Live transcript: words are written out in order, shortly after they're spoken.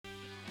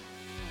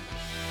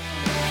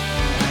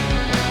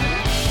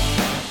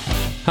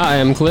Hi,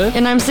 I'm Cliff.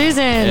 And I'm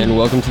Susan. And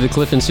welcome to the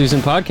Cliff and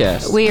Susan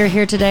podcast. We are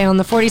here today on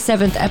the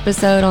 47th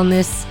episode on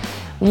this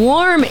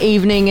warm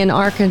evening in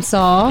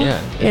Arkansas.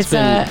 Yeah, it's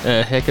been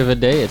a heck of a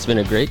day. It's been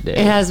a great day.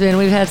 It has been.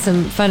 We've had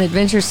some fun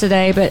adventures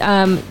today, but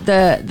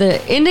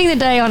the ending the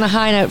day on a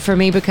high note for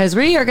me, because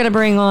we are going to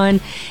bring on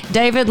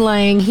David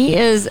Lang. He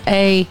is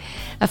a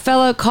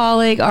fellow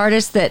colleague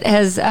artist that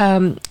has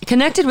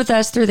connected with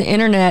us through the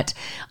internet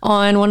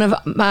on one of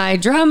my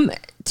drum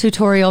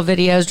tutorial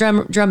videos,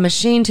 drum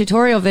machine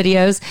tutorial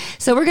videos.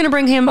 So we're going to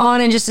bring him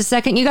on in just a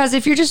second. You guys,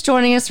 if you're just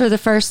joining us for the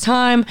first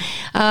time,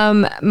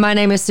 my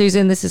name is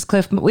Susan. This is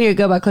Cliff. We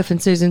go by Cliff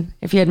and Susan,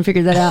 if you hadn't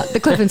figured that out. The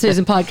Cliff and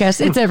Susan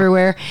podcast. It's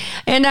everywhere.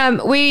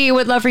 And we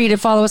would love for you to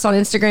follow us on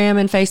Instagram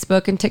and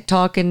Facebook and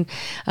TikTok. And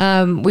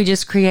we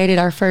just created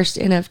our first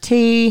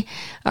NFT.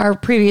 Our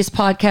previous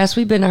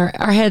podcast,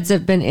 our heads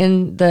have been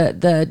in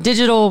the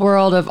digital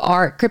world of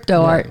art,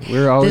 crypto art.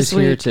 We're always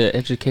here to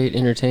educate,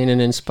 entertain,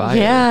 and inspire.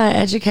 Yeah,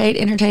 educate,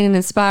 entertain, and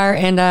inspire,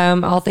 and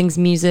all things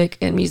music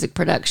and music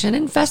production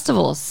and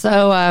festivals.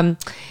 So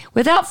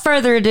without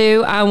further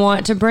ado, I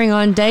want to bring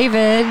on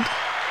David.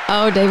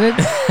 Oh, David.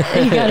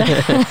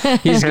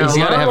 He's got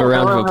to have a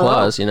round of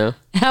applause, you know.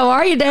 How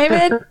are you,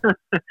 David?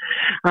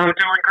 I'm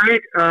doing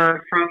great.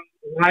 Live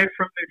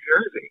from New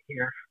Jersey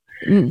here.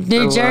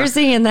 New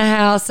Jersey in the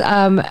house.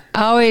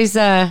 Always,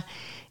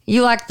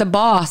 you like the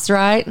boss,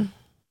 right?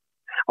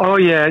 Oh,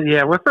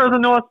 yeah. We're further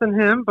north than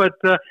him, but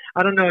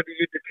I don't know, do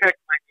you detect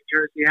my New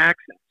Jersey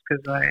accent?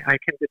 Because I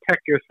can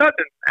detect your southern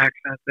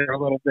accent there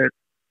a little bit.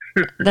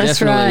 That's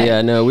Definitely, right.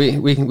 Yeah, no,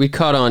 we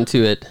caught on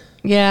to it.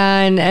 Yeah,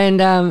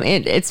 and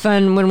it's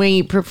fun when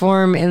we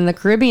perform in the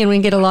Caribbean. We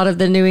get a lot of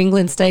the New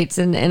England states,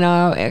 and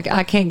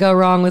I can't go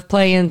wrong with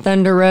playing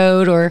Thunder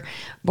Road or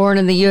Born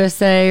in the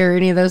USA or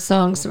any of those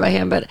songs by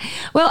him. But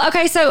well,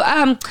 okay, so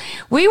I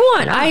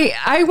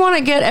want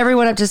to get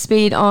everyone up to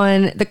speed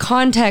on the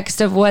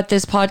context of what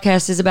this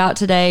podcast is about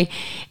today,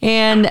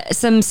 and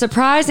some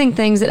surprising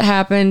things that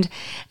happened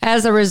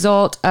as a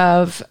result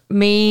of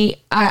me.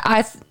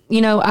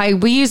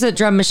 We use a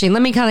drum machine.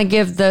 Let me kind of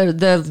give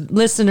the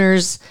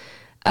listeners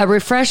a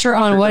refresher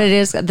on what it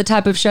is, the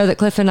type of show that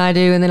Cliff and I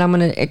do, and then I'm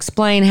going to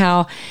explain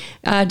how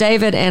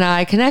David and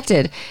I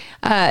connected,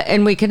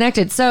 and we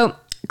connected. So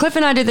Cliff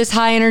and I do this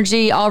high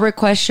energy, all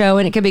request show,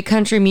 and it could be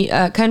country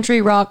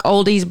rock,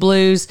 oldies,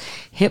 blues,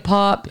 hip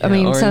hop. Yeah,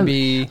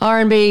 R&B. some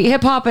R&B,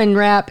 hip hop, and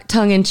rap,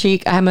 tongue in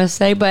cheek, I must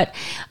say. But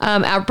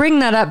I bring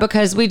that up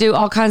because we do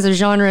all kinds of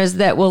genres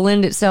that will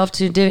lend itself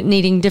to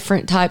needing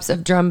different types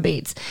of drum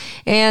beats.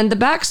 And the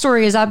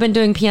backstory is I've been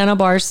doing piano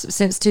bars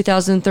since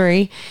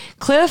 2003.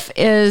 Cliff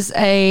is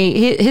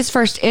his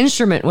first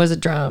instrument was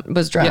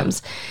drums, Yeah.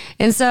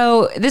 and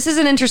so this is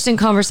an interesting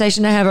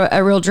conversation to have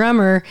a real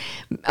drummer.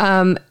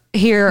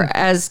 Here,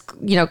 as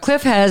you know,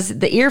 Cliff has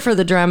the ear for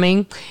the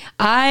drumming.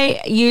 I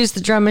used the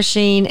drum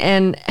machine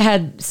and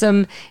had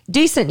some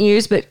decent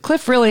use, but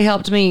Cliff really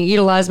helped me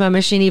utilize my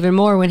machine even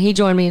more when he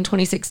joined me in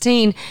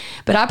 2016.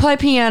 But I play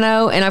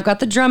piano and I've got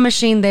the drum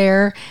machine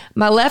there.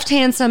 My left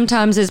hand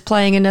sometimes is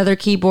playing another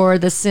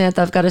keyboard, the synth.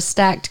 I've got a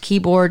stacked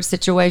keyboard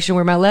situation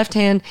where my left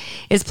hand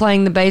is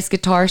playing the bass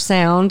guitar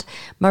sound.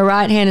 My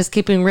right hand is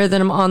keeping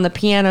rhythm on the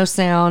piano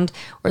sound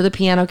or the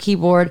piano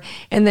keyboard.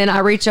 And then I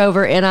reach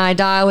over and I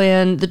dial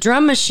in the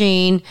drum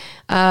machine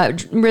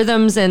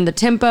rhythms and the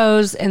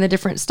tempos and the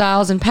different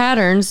styles and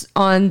patterns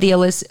on the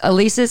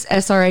Alesis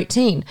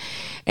SR18.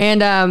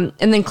 And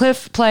then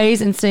Cliff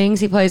plays and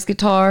sings. He plays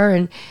guitar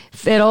and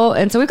fiddle.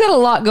 And so we've got a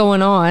lot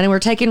going on, and we're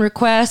taking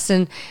requests,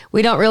 and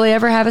we don't really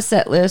ever have a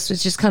set list.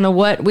 It's just kind of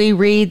what we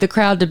read the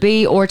crowd to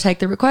be or take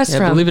the requests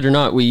from. Believe it or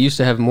not, we used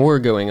to have more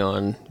going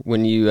on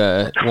when you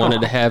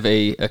wanted to have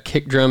a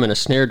kick drum and a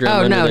snare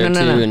drum too. No.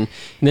 And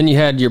then you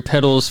had your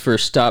pedals for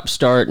stop,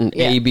 start, and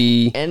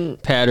A-B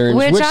and patterns.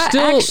 Which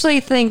I actually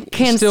think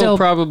can still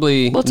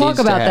probably we'll talk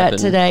about that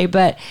today.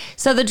 But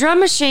so the drum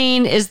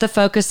machine is the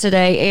focus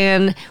today,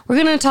 and we're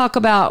going to talk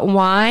about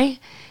why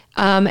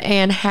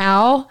and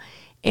how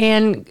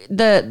and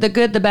the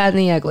good, the bad, and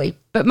the ugly,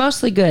 but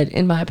mostly good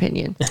in my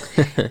opinion.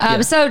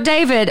 So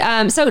David,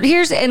 and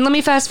let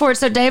me fast forward.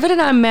 So David and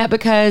I met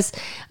because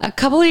a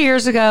couple of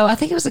years ago,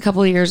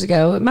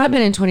 it might have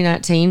been in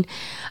 2019,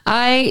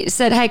 I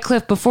said, hey,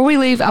 Cliff, before we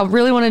leave, I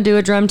really want to do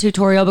a drum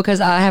tutorial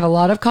because I have a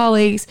lot of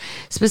colleagues,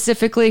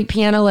 specifically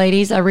piano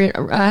ladies.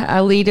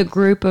 I lead a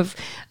group of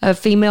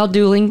female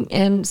dueling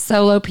and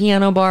solo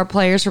piano bar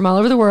players from all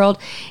over the world.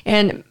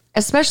 And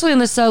especially in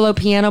the solo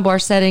piano bar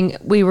setting,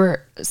 we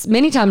were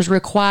many times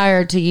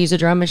required to use a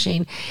drum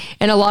machine.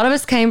 And a lot of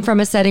us came from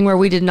a setting where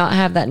we did not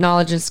have that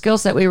knowledge and skill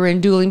set. We were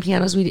in dueling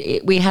pianos.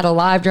 We had a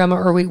live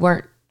drummer, or we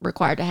weren't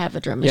required to have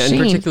a drum machine.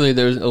 Yeah, and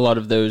particularly a lot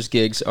of those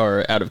gigs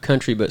are out of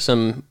country, but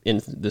some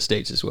in the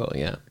States as well,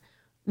 yeah.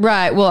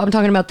 Right. Well, I'm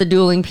talking about the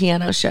dueling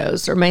piano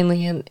shows, or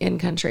mainly in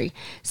country.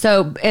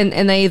 So,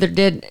 and they either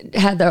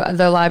had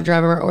the live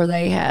drummer, or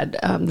they had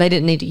they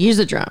didn't need to use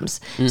the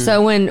drums.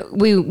 So when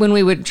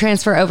we would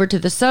transfer over to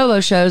the solo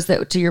shows,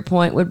 that, to your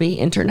point, would be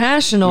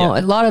international.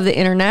 A lot of the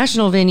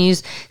international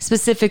venues,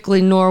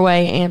 specifically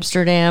Norway,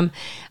 Amsterdam,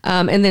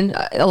 and then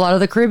a lot of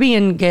the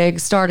Caribbean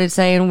gigs started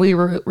saying we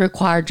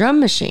require drum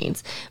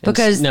machines,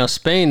 because now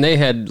Spain, they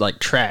had like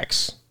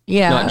tracks.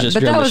 Yeah, not just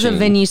but drum that was a machine.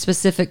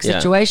 venue-specific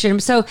situation.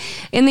 So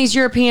in these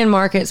European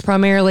markets,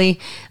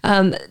 primarily,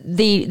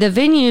 the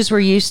venues were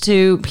used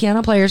to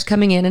piano players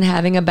coming in and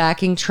having a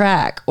backing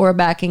track or a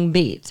backing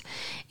beat.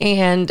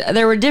 And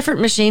there were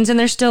different machines, and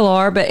there still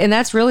are, and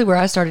that's really where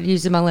I started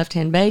using my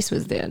left-hand bass,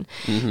 was then.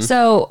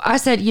 So I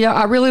said,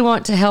 I really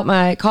want to help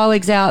my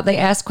colleagues out. They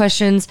asked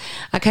questions.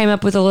 I came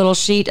up with a little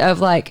sheet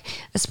of, like,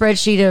 a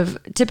spreadsheet of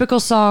typical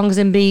songs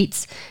and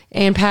beats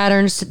and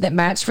patterns that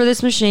matched for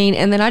this machine.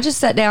 And then I just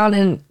sat down,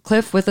 and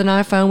Cliff, with an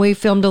iPhone, we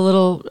filmed a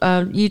little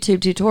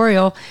YouTube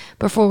tutorial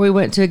before we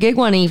went to a gig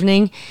one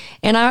evening.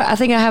 And I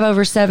think I have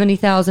over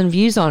 70,000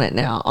 views on it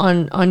now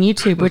on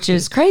YouTube, which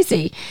is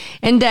crazy.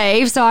 And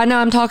Dave, so I know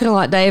I'm talking a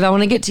lot, Dave. I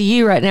want to get to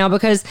you right now,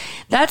 because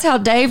that's how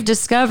Dave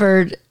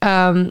discovered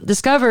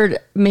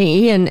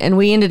me, and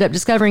we ended up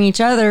discovering each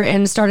other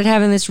and started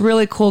having this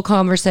really cool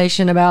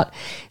conversation about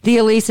the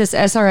Alesis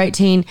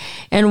SR18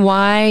 and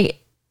why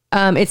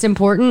it's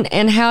important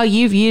and how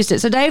you've used it.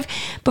 So Dave,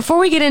 before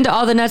we get into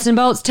all the nuts and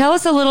bolts, tell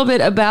us a little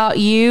bit about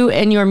you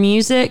and your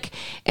music,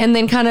 and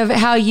then kind of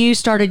how you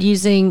started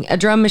using a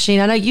drum machine.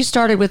 I know you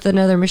started with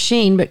another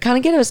machine, but kind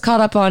of get us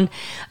caught up on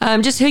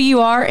just who you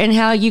are and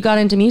how you got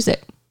into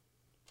music.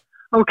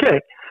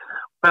 Okay.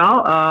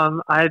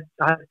 Well,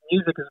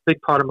 music is a big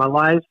part of my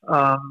life.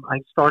 I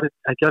started,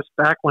 I guess,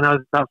 back when I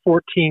was about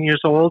 14 years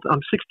old.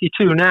 I'm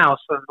 62 now, so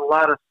there's a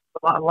lot of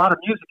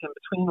music in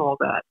between all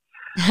that.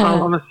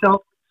 I'm a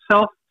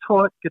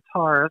self-taught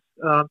guitarist.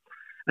 I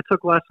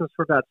took lessons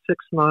for about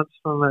 6 months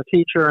from a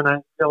teacher, and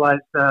I realized,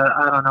 so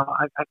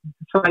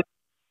I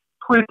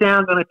put it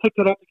down, then I picked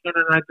it up again,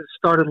 and I just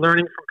started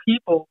learning from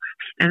people.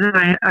 And then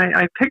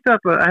I picked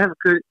up, I have a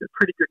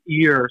pretty good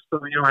ear, so,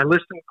 I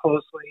listen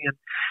closely,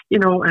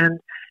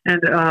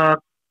 and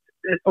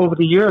over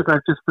the years,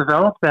 I've just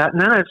developed that.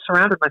 And then I've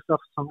surrounded myself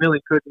with some really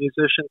good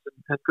musicians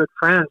and good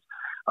friends,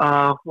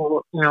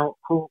 who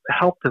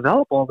helped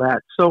develop all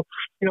that. So,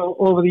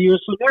 over the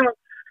years,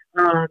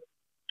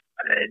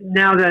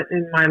 now that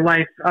in my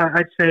life,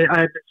 I'd say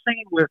I've been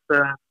singing with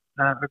a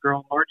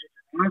girl, Margie.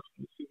 So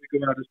we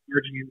go out as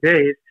Margie and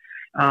Dave.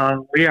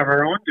 We have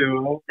our own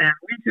duo, and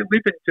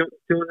we've been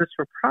doing this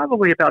for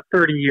probably about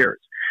 30 years.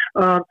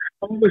 What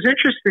was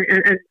interesting,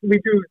 and we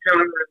do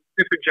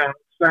different genres,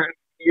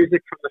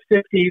 music from the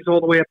 50s all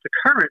the way up to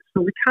current.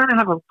 So we kind of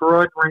have a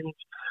broad range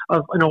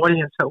of an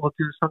audience that we'll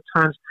do.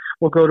 Sometimes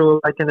we'll go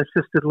to like an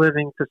assisted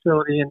living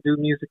facility and do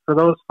music for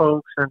those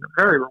folks, and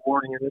very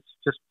rewarding, and it's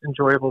just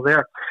enjoyable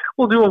there.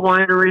 We'll do a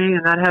winery,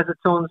 and that has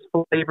its own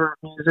flavor of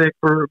music,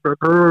 for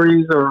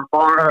breweries or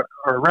bar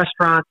or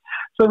restaurant.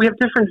 So we have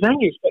different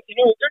venues. But it's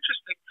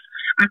interesting.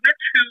 I went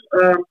to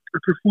a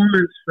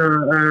performance,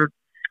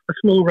 a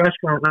small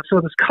restaurant, and I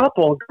saw this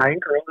couple, guy and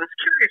girl, and I was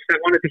curious. I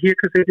wanted to hear,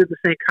 because they did the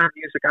same kind of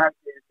music I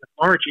did with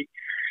Margie.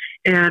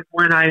 And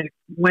when I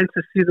went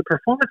to see the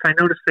performance, I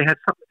noticed they had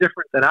something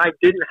different that I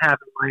didn't have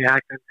in my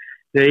act, and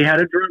they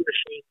had a drum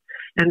machine.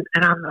 And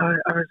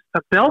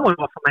a bell went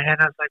off in my head,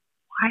 and I was like,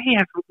 why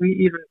haven't we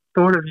even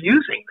thought of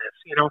using this?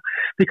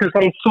 Because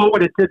I saw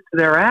what it did to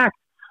their act.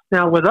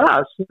 Now with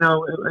us,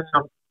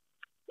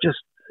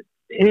 just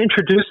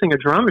introducing a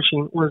drum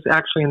machine was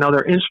actually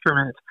another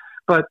instrument.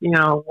 But,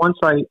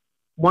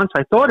 once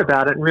I thought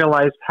about it and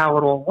realized how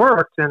it all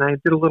worked, and I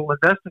did a little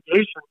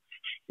investigation,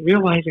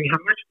 realizing how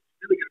much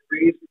it's really going to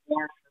raise the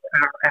bar for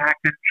our act,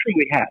 and it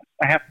truly has.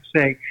 I have to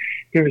say,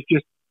 there's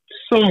just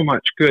so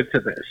much good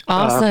to this.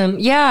 Awesome.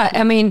 The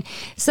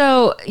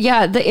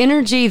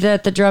energy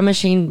that the drum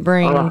machine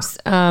brings.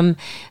 So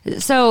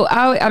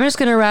I'm just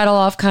going to rattle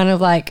off kind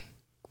of like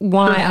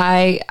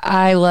why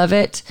I love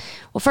it.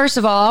 Well, first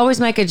of all, I always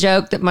make a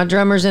joke that my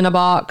drummer's in a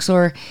box,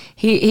 or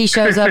he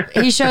shows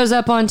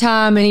up on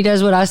time and he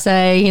does what I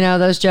say,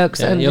 those jokes.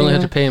 Yeah, and you only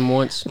have to pay him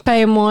once,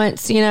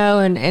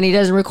 and he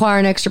doesn't require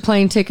an extra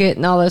plane ticket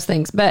and all those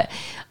things. But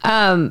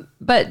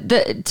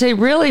to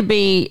really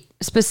be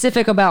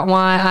specific about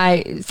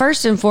why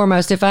first and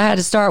foremost, if I had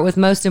to start with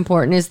most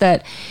important, is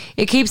that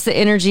it keeps the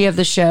energy of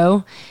the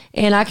show,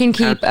 and I can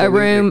keep a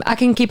room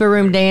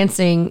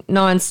dancing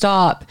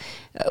nonstop,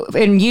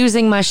 and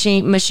using my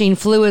machine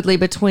fluidly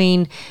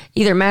between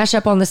either mash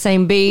up on the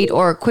same beat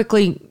or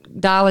quickly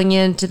dialing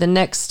into the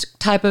next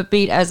type of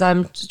beat as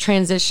I'm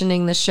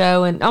transitioning the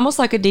show, and almost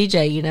like a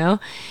DJ,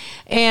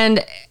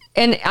 and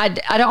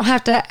I don't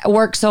have to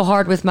work so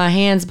hard with my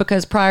hands,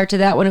 because prior to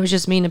that, when it was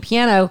just me and a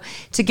piano,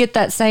 to get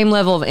that same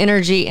level of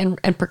energy and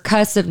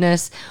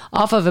percussiveness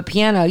off of a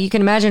piano, you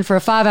can imagine for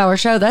a 5-hour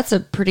show, that's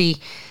a pretty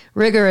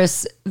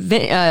rigorous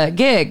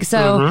gig.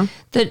 So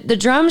the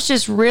drums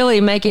just really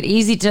make it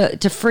easy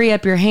to free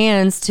up your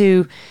hands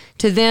to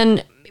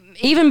then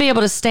even be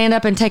able to stand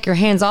up and take your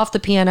hands off the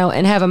piano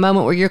and have a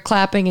moment where you're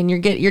clapping and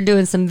you're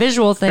doing some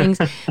visual things,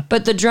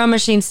 but the drum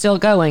machine's still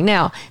going.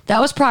 Now, that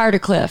was prior to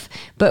Cliff,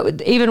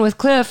 but even with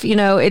Cliff, you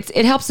know,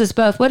 it helps us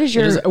both. What is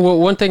your... Well,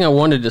 one thing I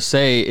wanted to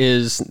say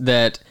is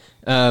that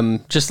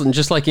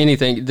just like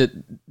anything, that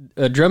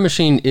a drum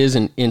machine is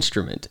an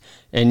instrument,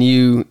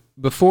 and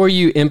before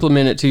you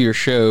implement it to your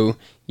show,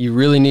 you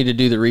really need to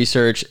do the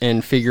research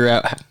and figure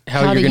out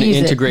how you're going to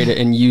integrate it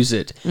and use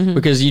it,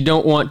 because you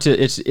don't want to,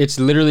 it's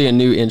literally a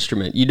new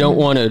instrument. You don't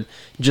want to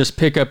just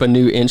pick up a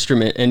new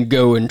instrument and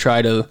go and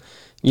try to,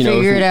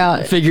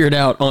 figure it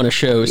out on a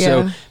show.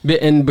 Yeah. So,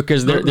 and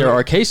because there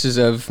are cases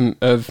of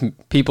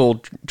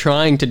people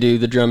trying to do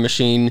the drum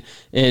machine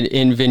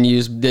in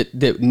venues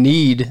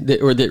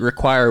that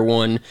require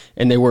one,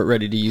 and they weren't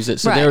ready to use it.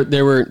 So right.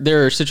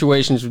 there are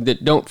situations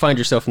that don't find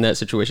yourself in that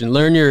situation.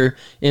 Learn your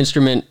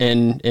instrument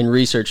and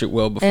research it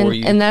well before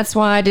you. And that's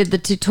why I did the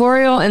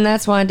tutorial, and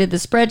that's why I did the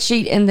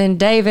spreadsheet, and then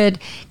David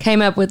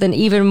came up with an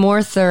even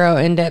more thorough,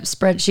 in-depth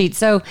spreadsheet.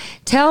 So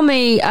tell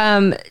me,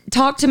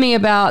 talk to me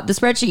about the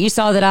spreadsheet you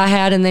saw that I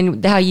had, and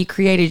then how you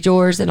created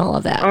yours and all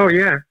of that. Oh,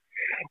 yeah.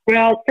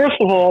 Well, first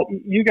of all,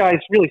 you guys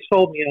really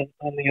sold me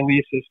on the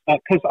Alesis,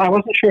 because I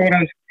wasn't sure what I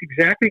was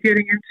exactly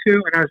getting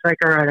into, and I was like,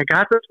 all right, I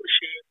got this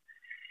machine.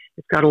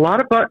 It's got a lot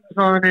of buttons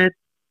on it,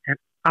 and,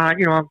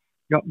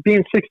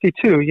 being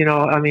 62,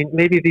 I mean,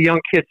 maybe the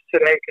young kids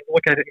today can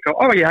look at it and go,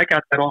 oh, yeah, I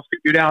got that all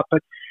figured out,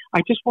 but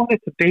I just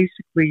wanted to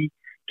basically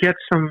get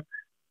some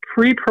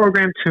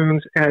pre-programmed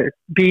tunes,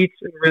 beats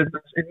and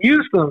rhythms, and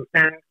use them.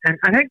 And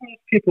I think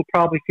most people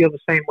probably feel the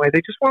same way. They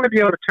just want to be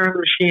able to turn the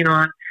machine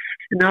on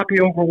and not be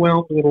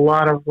overwhelmed with a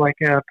lot of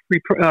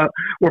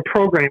or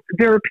program.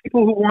 There are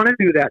people who want to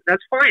do that.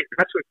 That's fine.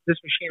 That's what this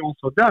machine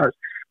also does.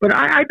 But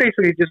I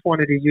basically just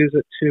wanted to use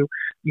it to,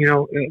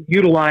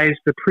 utilize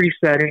the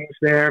presettings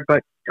there,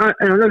 but I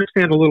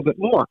understand a little bit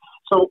more.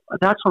 So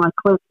that's when I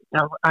clicked.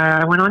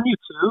 I went on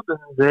YouTube,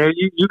 and there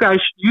you guys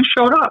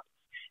showed up.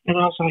 And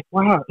I was like,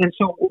 wow. And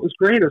so what was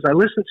great is I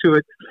listened to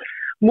it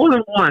more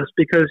than once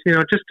because,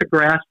 just to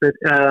grasp it,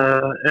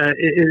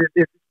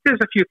 there's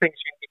a few things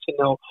you need to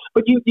know.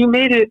 But you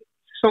made it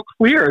so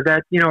clear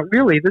that,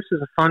 really this is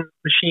a fun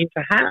machine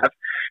to have.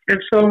 And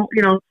so,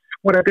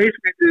 what I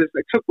basically did is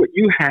I took what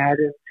you had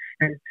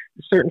and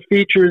certain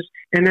features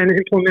and then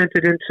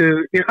implemented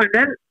into, and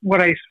then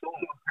what I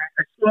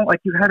saw like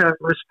you had a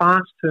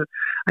response to,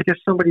 I guess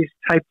somebody's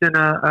typed in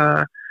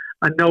a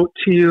note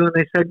to you and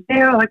they said,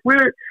 yeah, like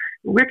where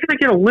can I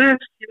get a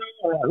list?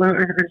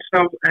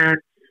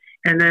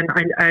 And then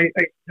I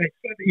said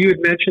that you had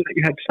mentioned that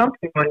you had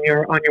something on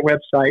your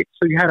website.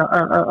 So you had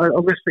a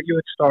list that you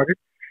had started,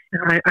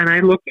 and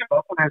I looked it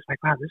up and I was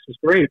like, wow, this is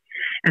great.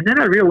 And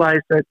then I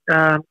realized that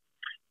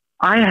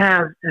I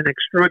have an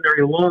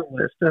extraordinary long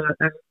list, and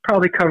it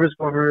probably covers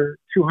over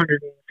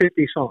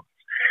 250 songs,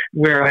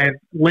 where I've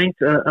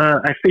linked,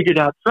 I figured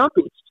out drum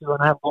beats to,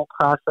 and I have a whole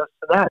process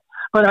to that.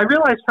 But I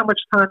realized how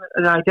much time,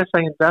 and I guess I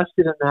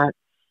invested in that.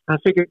 And I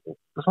figured,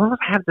 as long as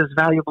I have this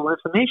valuable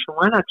information,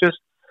 why not just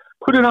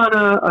put it on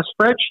a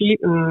spreadsheet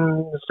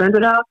and send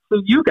it out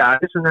to you guys,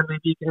 and then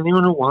maybe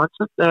anyone who wants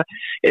it.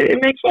 It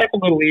makes life a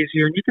little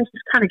easier, and you can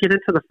just kind of get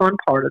into the fun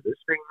part of this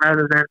thing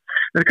rather than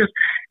because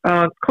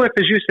Cliff,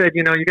 as you said,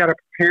 you got to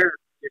prepare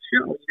your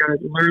show. You got to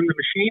learn the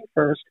machine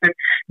first, and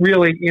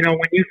really,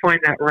 when you find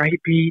that right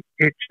beat,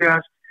 it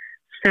just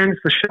sends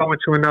the show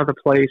into another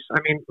place. I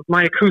mean,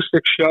 my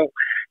acoustic show,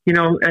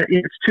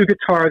 it's two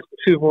guitars and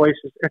two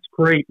voices. That's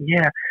great.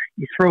 Yeah,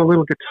 you throw a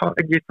little guitar,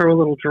 you throw a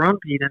little drum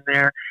beat in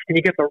there, and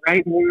you get the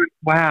right word.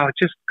 Wow, it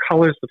just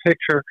colors the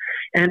picture.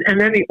 And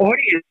then the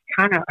audience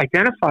kind of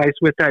identifies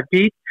with that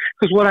beat,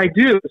 because what I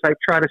do is I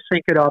try to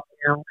sync it up,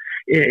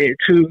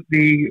 to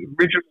the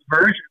original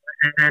version,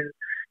 and then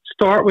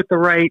start with the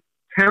right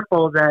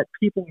tempo that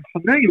people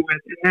are familiar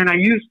with, and then I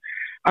use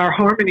our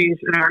harmonies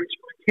and our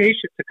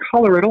instrumentation to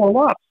color it all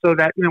up so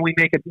that we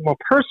make it more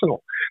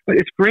personal. But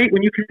it's great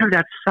when you can have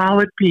that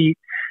solid beat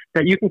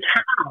that you can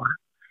count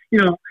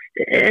on,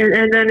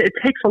 and then it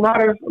takes a lot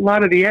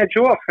of the edge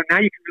off, and now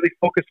you can really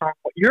focus on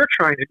what you're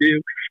trying to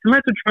do and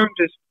let the drum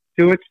just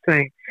do its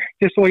thing.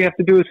 Just all you have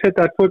to do is hit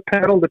that foot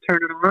pedal to turn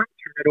it on, turn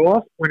it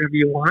off whenever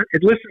you want.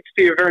 It listens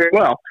to you very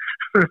well.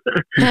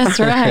 That's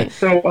right.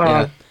 So.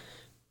 Yeah.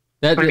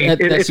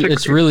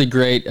 It's really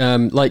great.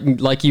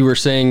 Like you were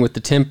saying with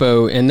the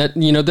tempo, and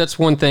that's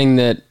one thing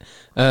that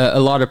a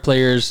lot of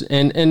players,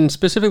 and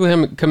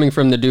specifically coming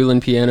from the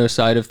dueling piano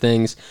side of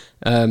things,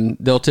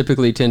 they'll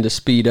typically tend to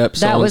speed up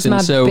songs. That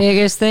was my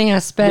biggest thing. I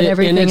sped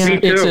everything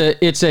up.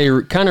 It's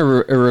a kind of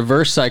a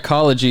reverse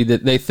psychology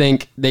that they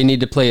think they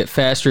need to play it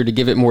faster to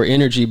give it more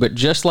energy. But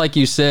just like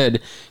you said,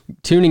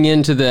 tuning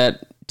into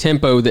that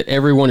tempo that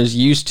everyone is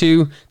used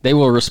to, they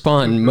will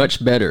respond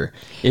much better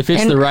if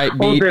it's the right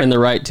beat and the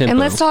right tempo. And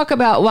let's talk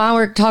about, while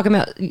we're talking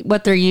about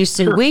what they're used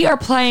to, we are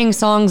playing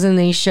songs in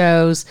these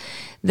shows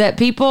that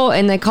people,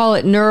 and they call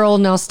it neural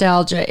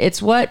nostalgia.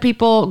 It's what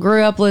people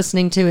grew up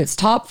listening to. It's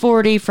top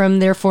 40 from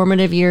their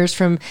formative years,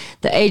 from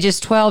the ages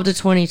 12 to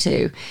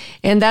 22.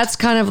 And that's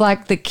kind of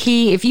like the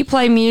key. If you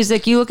play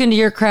music, you look into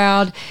your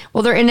crowd,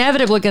 well, they're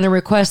inevitably going to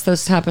request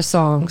those type of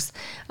songs.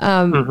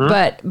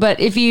 But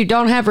if you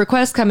don't have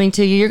requests coming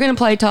to you, you're going to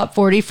play top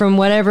 40 from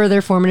whatever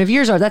their formative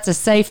years are. That's a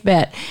safe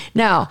bet.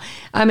 Now,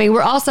 I mean,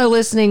 we're also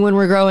listening when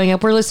we're growing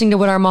up. We're listening to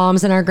what our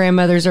moms and our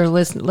grandmothers are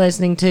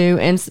listening to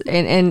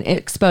and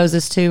expose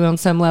us to on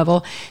some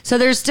level. So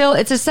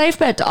it's a safe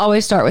bet to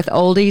always start with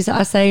oldies,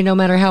 I say, no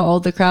matter how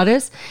old the crowd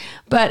is.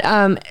 But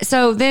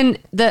so then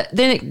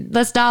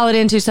let's dial it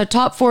into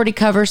top 40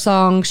 cover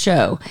song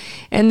show,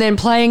 and then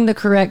playing the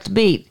correct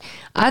beat.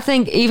 I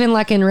think even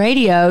like in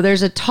radio,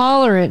 there's a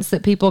tolerance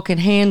that people can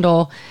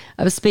handle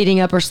of speeding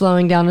up or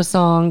slowing down a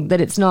song,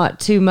 that it's not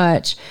too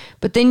much.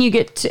 But then you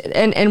get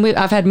to,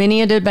 I've had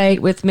many a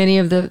debate with many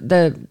of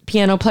the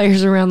piano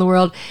players around the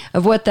world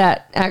of what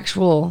that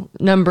actual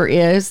number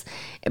is.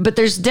 But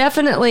there's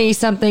definitely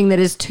something that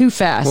is too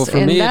fast. Well,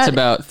 for me, it's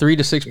about 3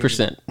 to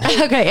 6%.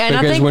 Okay, and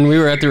because when we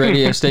were at the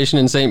radio station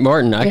in St.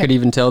 Martin, I could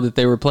even tell that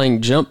they were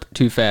playing "Jump"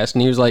 too fast,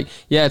 and he was like,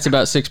 "Yeah, it's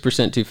about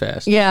 6% too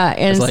fast." Yeah,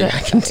 and I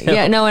can tell.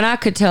 Yeah, no, and I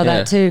could tell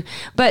that too.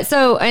 But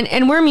so,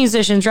 and we're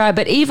musicians, right?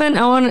 But even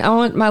I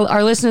want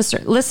our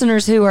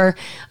listeners who are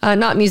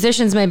not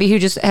musicians, maybe, who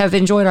just have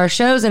enjoyed our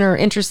shows and are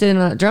interested in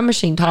a drum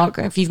machine talk.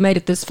 If you've made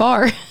it this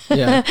far,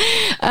 yeah.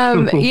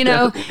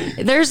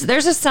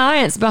 There's a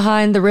science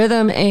behind the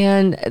rhythm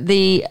and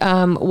the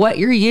what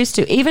you're used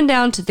to, even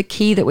down to the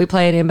key that we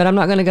play it in. But I'm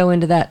not going to go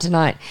into that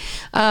tonight.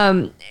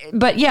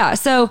 But yeah,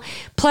 so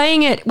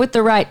playing it with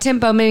the right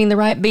tempo, meaning the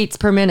right beats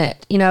per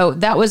minute,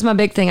 that was my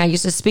big thing. I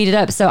used to speed it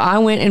up. So I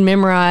went and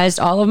memorized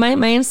all of my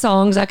main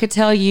songs. I could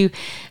tell you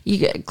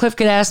Cliff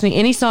could ask me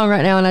any song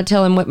right now, and I'd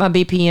tell him what my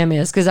BPM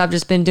is, because I've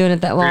just been doing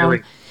it that long.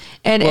 Really?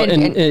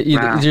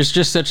 Wow. There's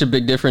just such a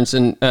big difference.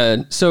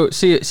 And so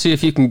see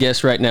if you can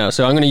guess right now.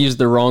 So I'm going to use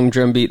the wrong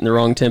drum beat and the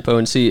wrong tempo,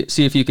 and see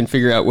if you can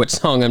figure out what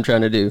song I'm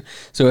trying to do.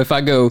 So if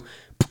I go,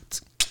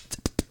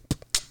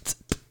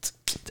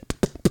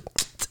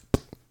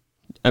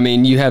 I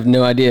mean, you have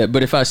no idea.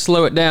 But if I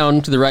slow it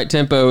down to the right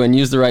tempo and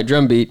use the right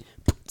drum beat,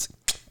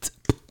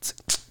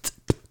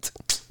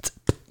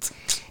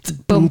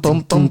 boom,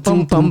 boom, boom,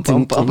 boom, boom,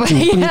 boom, boom.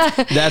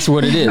 That's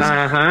what it is.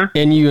 Uh-huh.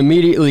 And you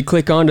immediately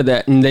click onto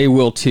that, and they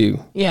will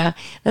too. Yeah,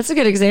 that's a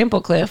good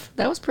example, Cliff.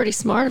 That was pretty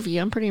smart of you.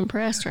 I'm pretty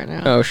impressed right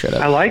now. Oh, shut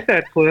up. I like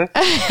that, Cliff.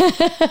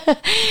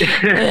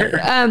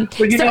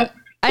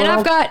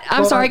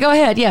 I'm sorry, go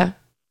ahead. Yeah.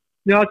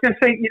 No, I was going to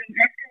say, after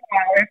a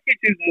while, after you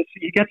do this,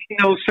 you get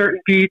to know certain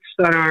beats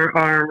that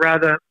are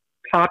rather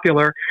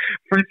popular.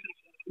 For instance,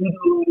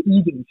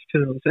 Eagles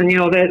tunes, and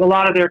a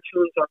lot of their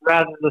tunes are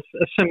rather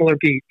a similar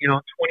beat.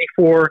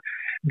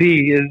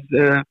 24B is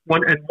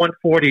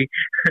 140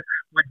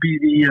 would be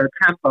the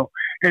tempo,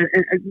 and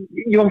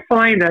you'll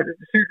find that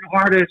certain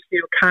artists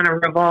kind of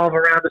revolve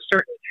around a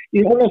certain.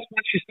 Almost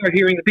once you start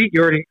hearing the beat,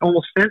 you already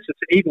almost sense it's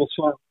an Eagles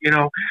song.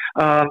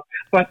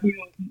 But through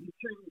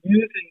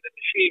using the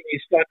machine, you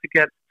start to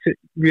get to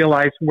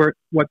realize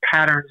what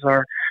patterns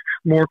are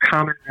more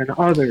common than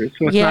others,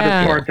 so it's not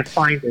as hard to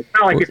find it. It's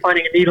not like you're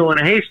finding a needle in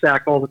a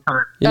haystack all the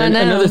time.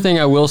 Another thing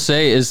I will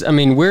say is, I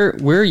mean,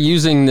 we're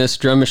using this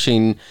drum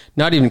machine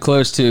not even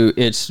close to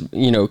its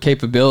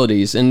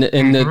capabilities, and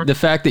the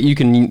fact that you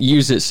can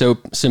use it so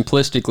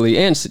simplistically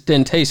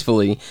and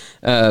tastefully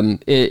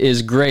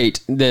is great.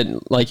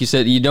 That, like you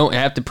said, you don't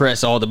have to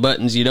press all the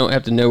buttons, you don't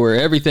have to know where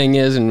everything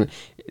is and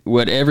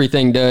what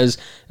everything does.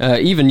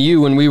 Even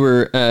you, when we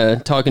were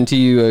talking to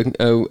you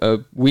a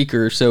week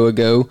or so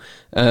ago,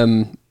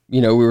 we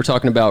were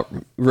talking about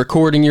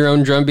recording your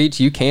own drum beats.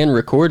 You can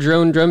record your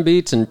own drum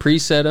beats and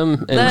preset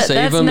them and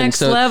save them. That's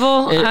next and so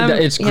level.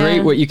 It's great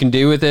what you can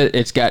do with it.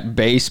 It's got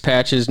bass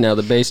patches. Now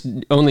the bass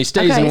only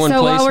stays in one place.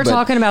 So while we're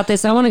talking about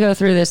this, I want to go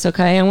through this,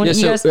 okay? I want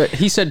you guys...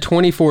 he said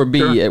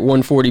 24B at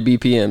 140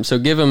 BPM. So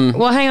give him...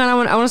 Well, hang on.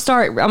 I want to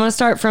start. I'm going to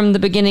start from the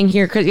beginning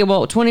here, because I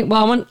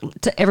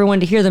want everyone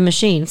to hear the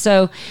machine.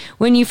 So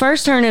when you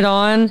first turn it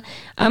on,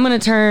 I'm going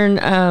to turn...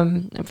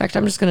 in fact,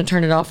 I'm just going to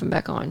turn it off and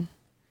back on.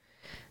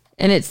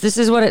 And this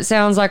is what it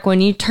sounds like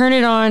when you turn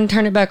it on,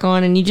 turn it back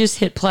on, and you just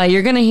hit play.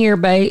 You're going to hear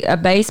a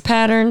bass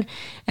pattern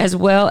as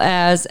well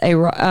as a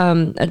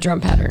drum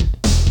pattern.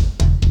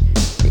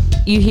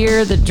 You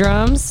hear the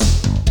drums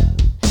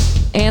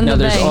and the bass.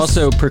 Now there's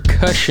also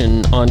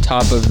percussion on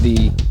top of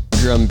the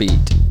drum beat.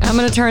 I'm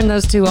going to turn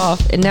those two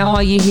off, and now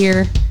all you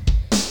hear...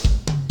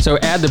 So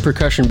add the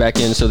percussion back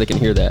in so they can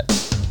hear that.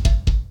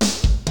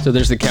 So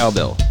there's the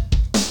cowbell.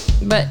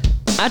 But...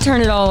 I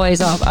turn it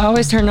always off. I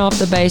always turn off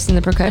the bass and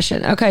the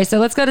percussion. Okay, so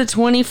let's go to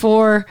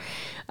 24.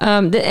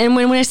 And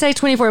when I say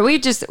 24, we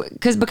just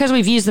because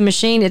we've used the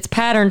machine, it's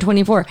pattern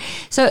 24.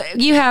 So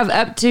you have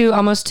up to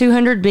almost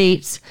 200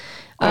 beats.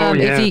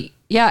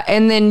 Yeah,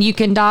 and then you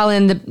can dial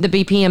in the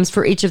BPMs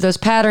for each of those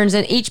patterns,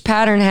 and each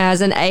pattern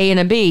has an A and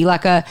a B,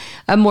 like a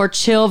more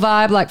chill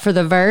vibe, like for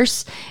the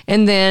verse,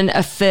 and then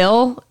a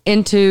fill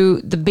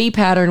into the B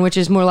pattern, which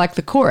is more like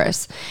the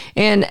chorus.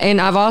 And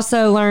I've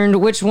also learned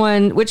which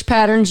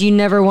patterns you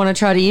never want to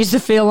try to use the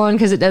fill on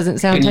because it doesn't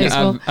sound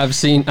tasteful. I've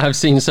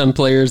seen some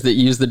players that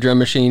use the drum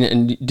machine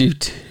and do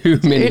too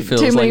many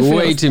fills,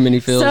 way too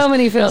many fills. So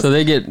many fills. So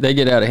they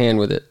get out of hand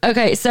with it.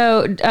 Okay,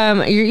 so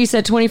you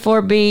said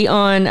 24B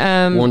on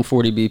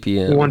 140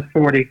 BPM.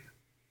 140.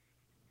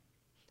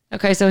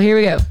 Okay, so here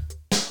we go.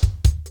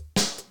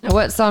 Now,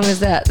 what song is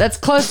that? That's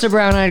close to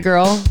Brown Eyed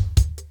Girl.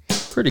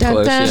 Pretty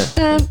close,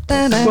 yeah.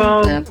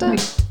 Well,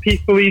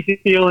 Peaceful Easy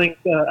Feelings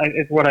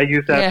is what I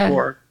use that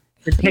for.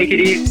 And Take It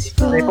Easy.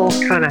 They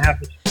both kind of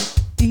have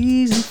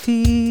easy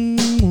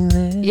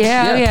feeling.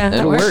 Yeah, that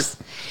it'll works.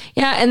 Work.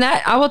 Yeah, and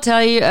that I will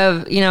tell you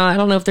I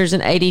don't know if there's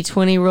an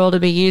 80-20 rule to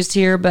be used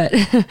here, but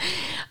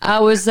I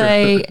would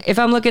say if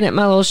I'm looking at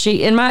my little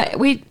sheet,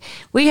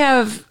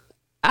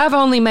 I've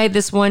only made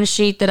this one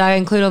sheet that I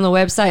include on the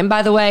website. And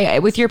by the way,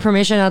 with your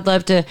permission, I'd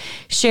love to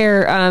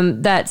share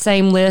that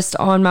same list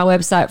on my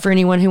website for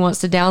anyone who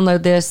wants to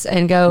download this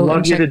and go.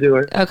 Love you to do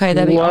it. Okay,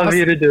 that'd be awesome. Love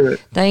you to do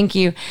it. Thank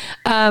you.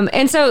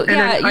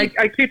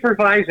 I keep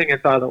revising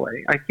it, by the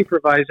way. I keep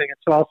revising it.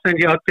 So I'll send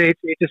you updates.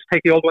 You just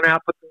take the old one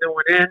out, put the new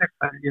one in.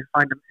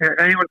 If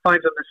anyone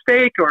finds a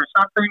mistake or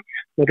something,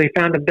 or they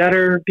found a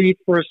better beat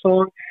for a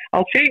song,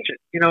 I'll change it.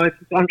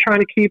 I'm trying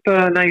to keep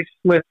a nice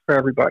list for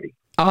everybody.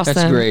 Awesome.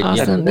 That's great.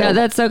 Awesome. Yeah,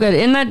 that's so good.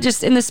 And that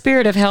just in the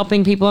spirit of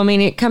helping people, I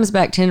mean, it comes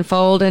back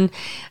tenfold. And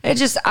it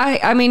just,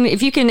 I mean,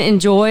 if you can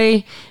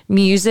enjoy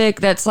music,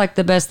 that's like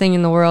the best thing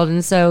in the world.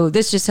 And so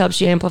this just helps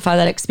you amplify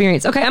that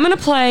experience. Okay, I'm going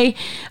to play,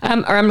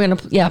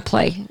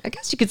 play. I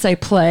guess you could say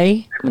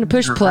play. I'm going to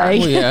push play.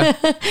 Oh, yeah.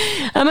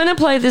 I'm going to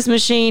play this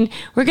machine.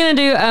 We're going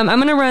to do, I'm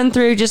going to run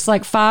through just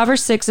like 5 or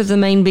 6 of the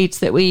main beats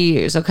that we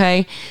use.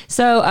 Okay.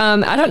 So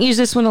I don't use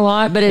this one a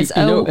lot, but it's,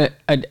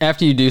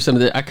 after you do some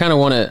of that, I kind of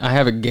want to, I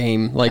have a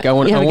game. Like I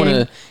want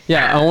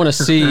to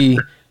see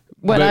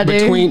what I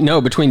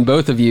do. Between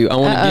both of you, I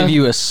want to give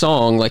you a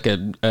song, like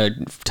a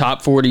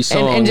top 40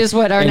 song, and just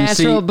what our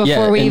natural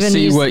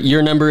see what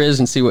your number is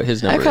and see what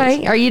his number is.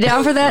 Okay, are you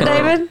down for that,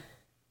 David?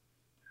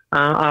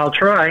 I'll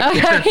try.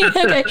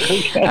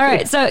 Okay. All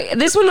right. So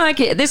this one,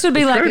 this would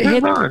be like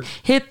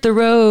hit the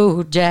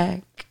road,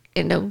 Jack,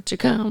 and don't you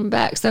come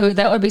back. So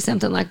that would be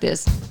something like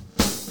this.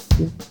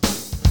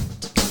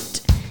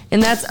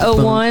 And that's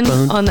 01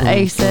 on the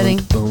A setting.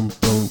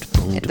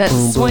 That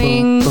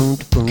swing,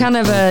 kind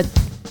of a,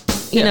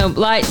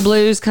 light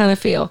blues kind of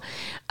feel.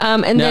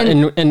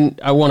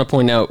 And I want to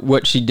point out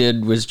what she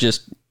did was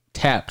just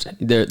tapped.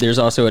 There's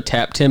also a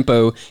tap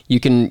tempo. You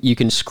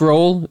can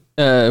scroll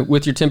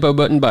with your tempo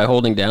button by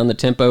holding down the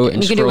tempo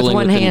and you can do it with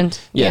one hand.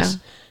 Yes.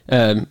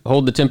 Yeah.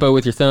 Hold the tempo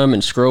with your thumb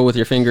and scroll with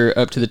your finger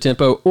up to the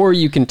tempo, or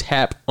you can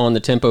tap on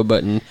the tempo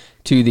button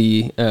to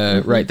the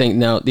right thing.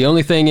 Now, the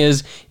only thing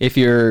is if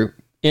you're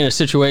in a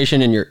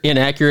situation and you're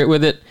inaccurate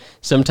with it,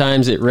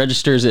 sometimes it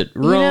registers it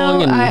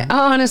wrong. I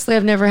honestly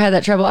have never had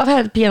that trouble. I've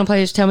had piano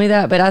players tell me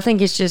that, but I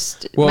think it's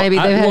just maybe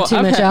they've had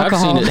too much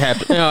alcohol. I've seen it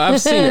happen.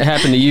 I've seen it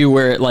happen to you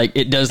where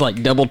it does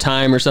like double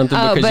time or something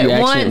because you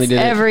accidentally did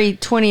it. Every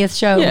 20th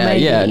show.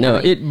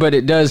 But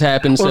it does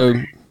happen. So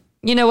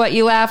you know what?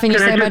 You laugh and you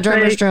say my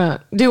drummer's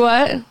drunk. Do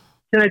what? Can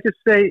I just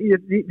say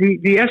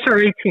the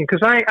SR18,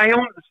 because I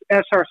own the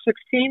SR16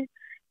 and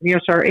the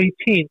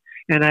SR18.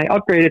 And I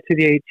upgraded to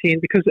the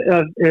 18 because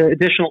of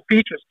additional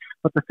features.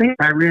 But the thing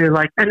I really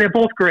like, and they're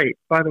both great,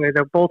 by the way,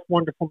 they're both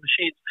wonderful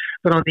machines.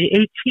 But on the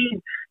 18,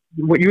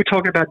 what you were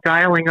talking about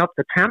dialing up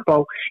the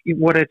tempo,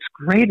 what it's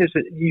great is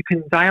that you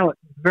can dial it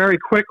very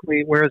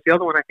quickly, whereas the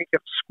other one, I think you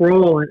have to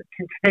scroll and it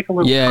can take a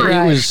little time.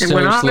 Yeah, it was so slow.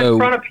 And when I'm in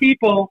front of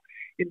people,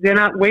 they're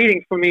not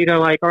waiting for me to all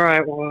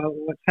right, well,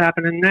 what's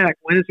happening next?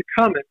 When is it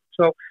coming?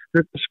 So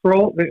the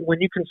scroll,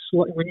 when you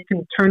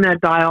can turn that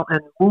dial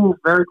and move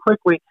very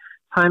quickly,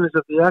 time is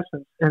of the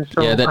essence, and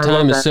so that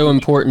time is so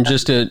important.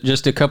 Just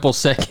a couple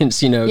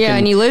seconds,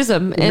 and you lose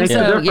them, and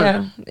so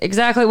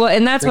exactly. Well,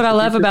 and that's what I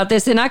love about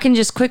this. And I can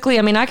just quickly,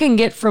 I can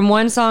get from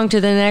one song to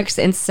the next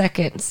in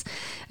seconds.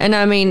 And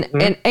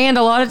and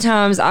a lot of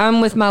times I'm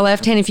with my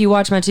left hand. If you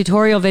watch my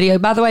tutorial video,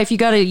 by the way, if you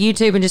go to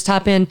YouTube and just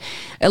type in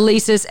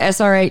Alesis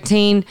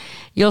SR18,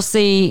 you'll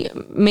see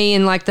me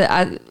in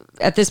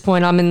at this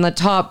point, I'm in the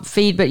top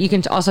feed, but you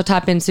can also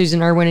type in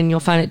Susan Irwin and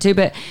you'll find it too.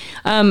 But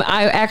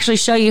I actually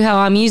show you how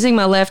I'm using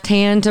my left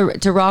hand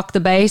to rock the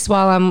bass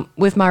while I'm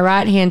with my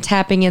right hand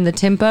tapping in the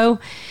tempo.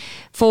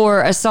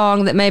 For a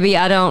song that maybe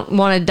I don't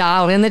want to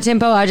dial in the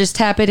tempo, I just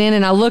tap it in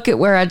and I look at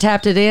where I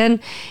tapped it in,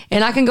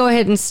 and I can go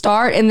ahead and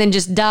start and then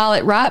just dial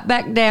it right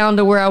back down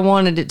to where I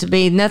wanted it to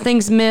be.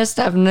 Nothing's missed.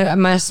 I've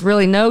missed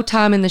really no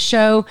time in the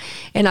show,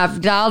 and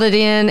I've dialed it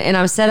in and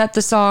I've set up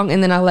the song,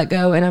 and then I let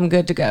go and I'm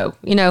good to go.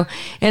 And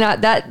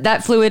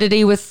that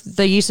fluidity with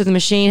the use of the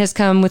machine has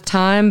come with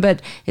time,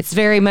 but it's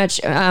very much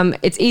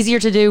it's easier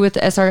to do with the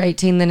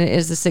SR18 than it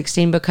is the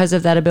 16 because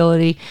of that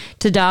ability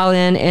to dial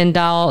in and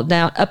dial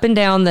down, up and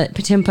down the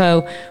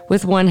tempo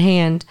with one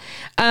hand.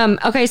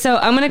 Okay, so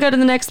I'm going to go to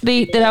the next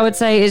beat that I would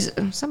say is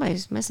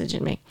somebody's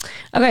messaging me.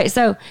 Okay,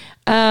 so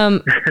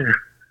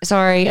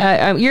sorry,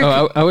 you're.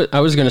 I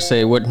was going to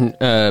say what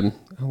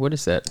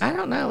is that? I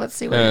don't know. Let's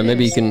see what it is.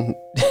 Maybe you can.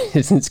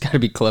 It's got to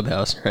be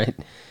Clubhouse, right?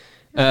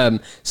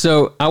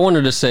 So I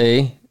wanted to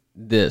say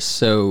this.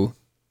 So,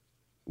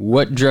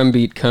 what drum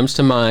beat comes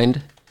to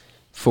mind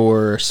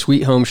for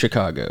 "Sweet Home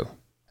Chicago"?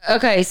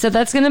 Okay, so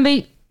that's going to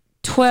be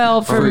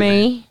 12 for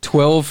me.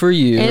 12 for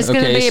you. And it's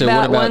going to be so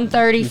about what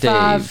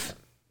 135 Dave?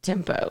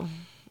 tempo.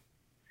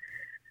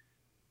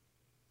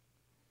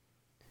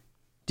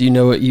 Do you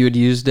know what you would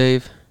use,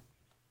 Dave?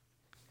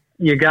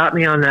 You got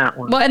me on that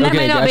one. Well, and that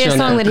may not be a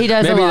song that he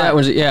does maybe a lot. that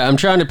one's, I'm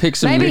trying to pick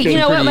some. Maybe, you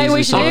know what, maybe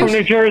we should I'm do?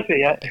 from New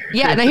Jersey.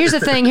 Yeah, now here's the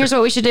thing. Here's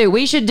what we should do.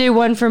 We should do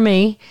one for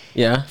me.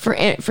 Yeah. For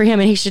him,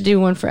 and he should do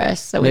one for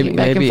us. So we can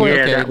back and forth.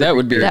 Okay, that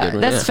would be a good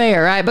one. That's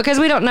fair, right? Because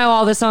we don't know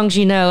all the songs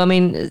you know. I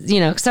mean,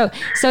 so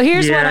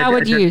here's what I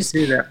would use.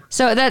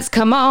 So that's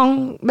 "Come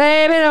On,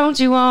 Baby, Don't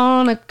You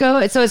Wanna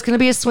Go." So it's going to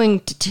be a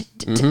swing.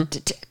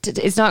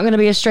 It's not going to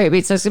be a straight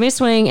beat. So it's going to be a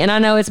swing, and I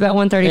know it's about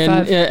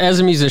 135. And as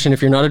a musician,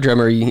 if you're not a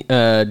drummer, you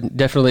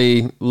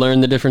definitely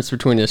learn the difference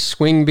between a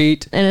swing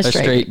beat, and a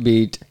straight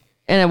beat,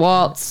 and a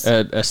waltz,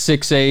 a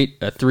 6/8,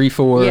 a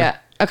 3/4. Yeah.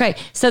 Okay.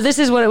 So this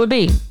is what it would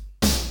be.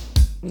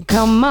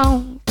 Come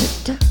on,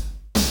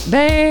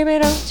 baby,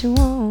 don't you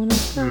wanna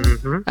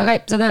go?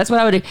 Okay, so that's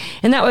what I would do.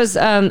 And that was,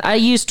 I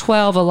used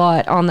 12 a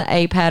lot on the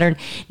A pattern.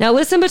 Now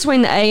listen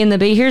between the A and the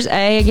B. Here's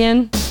A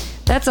again.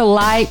 That's a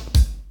light,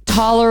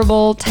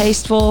 tolerable,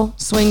 tasteful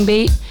swing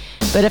beat.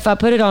 But if I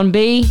put it on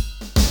B,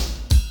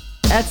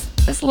 that's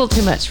a little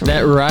too much for me.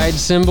 That ride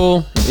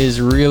cymbal is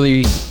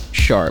really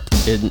sharp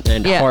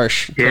and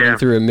harsh coming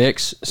through a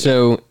mix.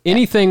 So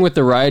anything with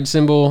the ride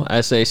cymbal,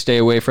 I say stay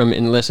away from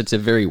unless it's a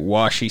very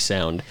washy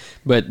sound.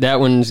 But that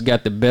one's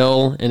got the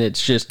bell, and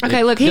it's just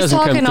okay. Look, he's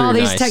talking all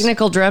these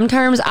technical drum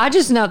terms. I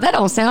just know that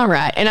don't sound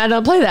right, and I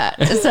don't play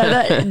that. So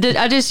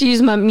I just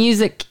use my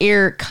music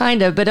ear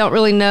kind of, but don't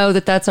really know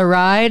that that's a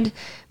ride.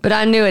 But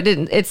I knew it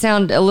didn't. It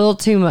sounded a little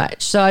too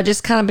much, so I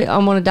just kind of I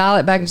want to dial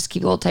it back and just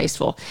keep it a little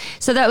tasteful.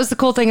 So that was the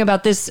cool thing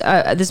about this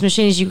this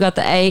machine is you've got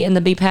the A and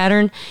the B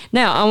pattern.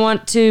 Now I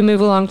want to move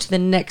along to the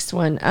next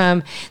one.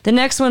 The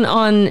next one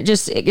on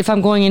just if I'm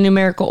going in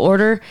numerical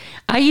order,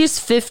 I use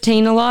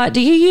 15 a lot.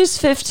 Do you use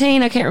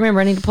 15? I can't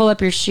remember. I need to pull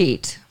up your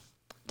sheet,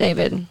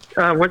 David.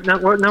 What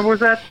number was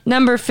that?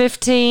 Number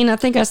 15. I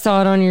think I saw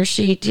it on your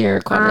sheet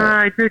here.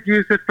 I did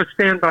use it for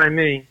 "Stand By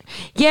Me."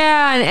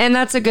 Yeah, and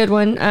that's a good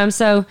one.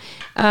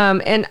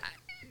 And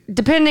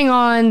depending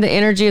on the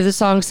energy of the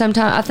song,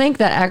 sometimes I think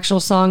that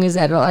actual song is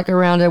at like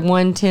around a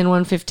 110,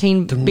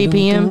 115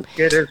 BPM.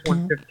 It is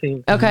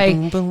 115.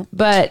 Okay,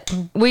 but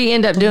we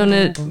end up doing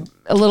it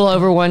a little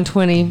over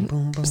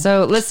 120.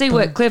 So let's see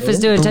what Cliff is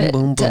doing.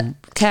 Tap,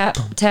 tap,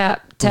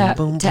 tap, tap,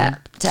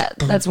 tap.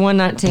 That's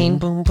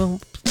 119.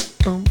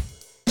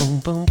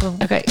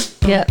 Okay,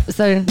 yeah,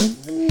 so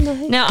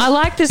now I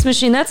like this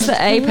machine. That's the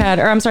A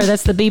pattern, or I'm sorry,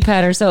 that's the B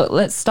pattern. So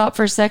let's stop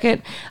for a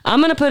second. I'm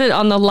going to put it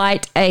on the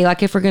light A,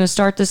 like if we're going to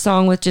start the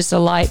song with just a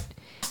light.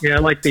 Yeah, I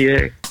like the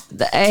A.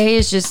 The A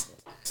is just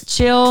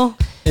chill.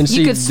 And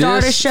you could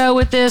start a show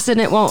with this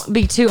and it won't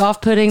be too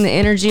off-putting. The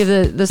energy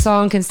of the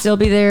song can still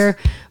be there,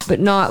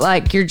 but not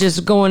like you're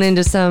just going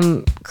into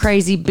some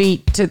crazy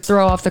beat to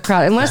throw off the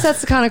crowd. Unless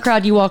that's the kind of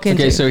crowd you walk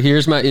into. Okay, so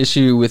here's my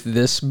issue with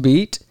this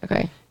beat.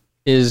 Okay.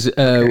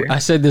 I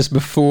said this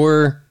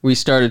before we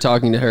started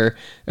talking to her,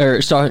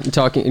 or started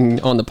talking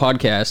on the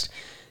podcast.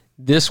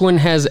 This one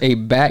has a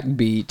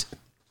backbeat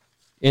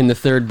in the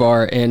third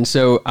bar, and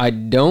so I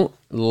don't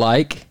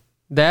like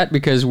that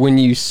because when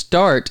you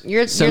start,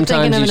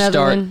 sometimes you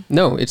start. One.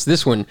 No, it's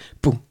this one.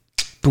 Boom,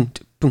 boom,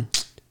 boom,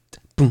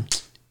 boom,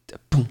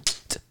 boom,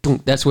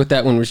 boom. That's what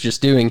that one was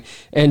just doing,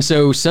 and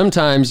so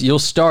sometimes you'll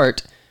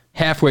start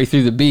halfway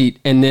through the beat,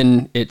 and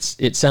then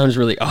it sounds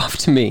really off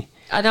to me.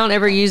 I don't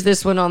ever use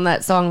this one on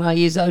that song. I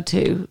use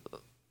O2.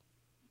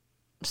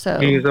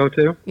 So you use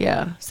O2?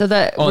 Yeah. So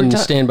that on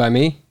Stand By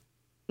Me?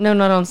 No,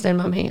 not on Stand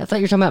By Me. I thought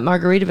you were talking about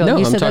Margaritaville. No,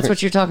 you said that's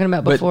what you're talking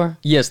about before.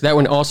 Yes, that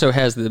one also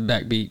has the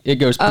backbeat. It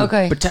goes boom,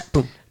 okay.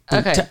 Boom,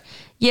 okay. Tap,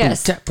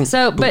 yes. Boom, tap, boom,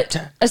 so, but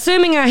tap.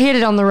 Assuming I hit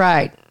it on the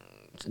right,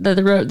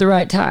 the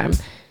right time.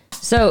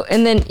 So,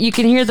 and then you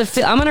can hear the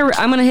fill. I'm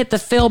gonna hit the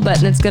fill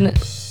button. It's gonna.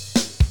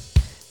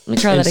 Let me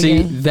try that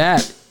again. See,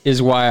 that is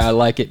why I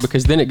like it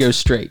because then it goes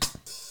straight.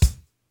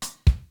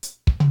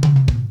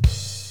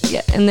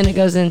 Yeah, and then it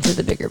goes into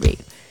the bigger beat.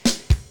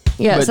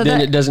 Yeah, but so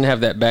then it doesn't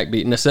have that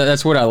backbeat, and so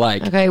that's what I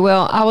like. Okay,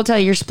 well, I will tell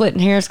you, you're splitting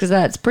hairs because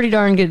that's a pretty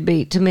darn good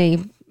beat to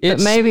me.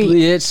 It's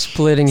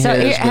splitting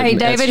hairs. So, hey,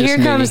 David, here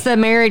comes the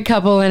married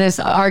couple and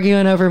is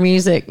arguing over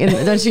music. And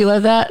don't you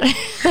love that?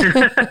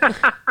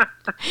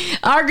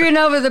 Arguing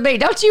over the beat.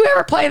 Don't you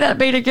ever play that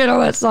beat again on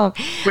that song?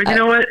 But you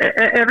know what?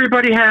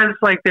 Everybody has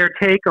like their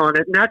take on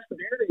it, and that's the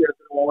beauty of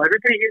it all.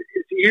 Everybody is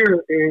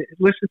here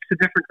listens to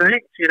different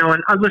things, you know.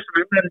 And I'm not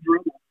a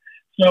drummer.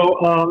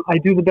 So I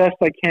do the best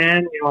I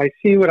can. You know, I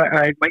see what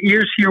my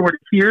ears hear what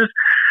it hears.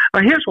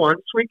 Here's one,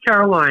 Sweet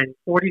Caroline,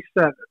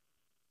 47.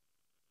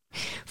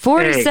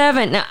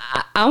 47. Now,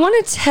 I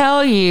want to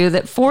tell you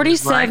that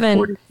 47.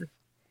 Right,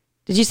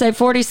 did you say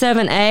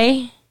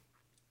 47A?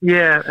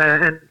 Yeah,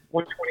 and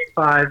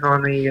 125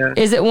 on the.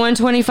 Is it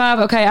 125?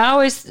 Okay,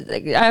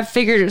 I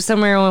figured it was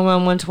somewhere on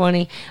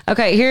 120.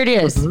 Okay, here it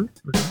is.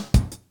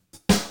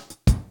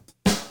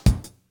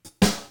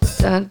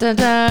 Dun, dun,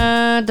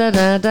 dun, dun,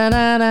 dun, dun,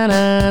 dun,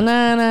 dun,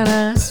 dun,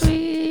 dun,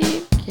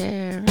 sweet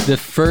Caroline. The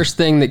first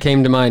thing that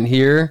came to mind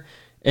here,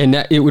 and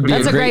that it would be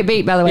That's a great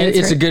beat, by the way.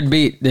 It's a good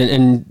beat,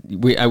 and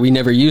we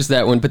never used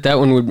that one, but that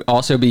one would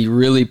also be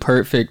really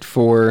perfect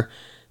for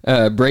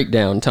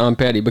breakdown, Tom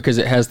Petty, because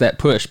it has that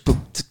push.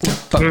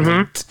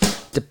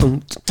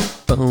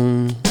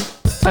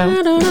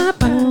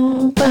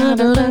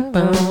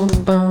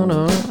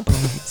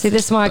 See,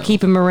 this is why I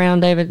keep him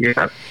around, David.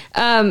 Yeah.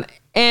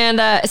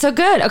 So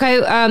good.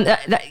 Okay.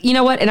 You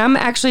know what? And I'm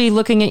actually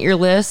looking at your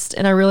list,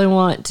 and I really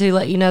want to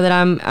let you know that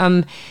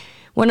I'm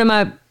one of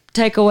my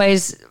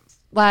takeaways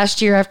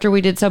last year after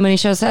we did so many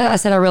shows. I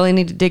said I really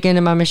need to dig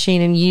into my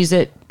machine and use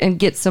it and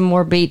get some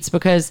more beats,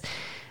 because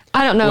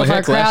I don't know if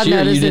our crowd last year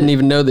noticed you didn't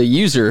even know the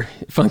user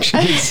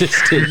function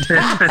existed. Well,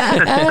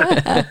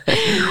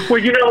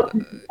 here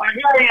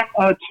I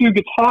am, two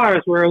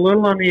guitars. We're a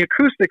little on the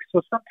acoustics, so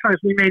sometimes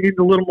we may need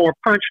a little more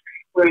punch.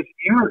 Whereas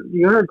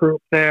the other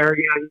group there,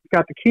 you've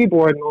got the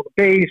keyboard and all the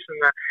bass,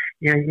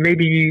 and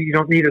maybe you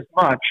don't need as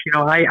much.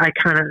 I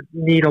kind of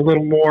need a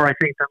little more, I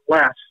think, than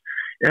less,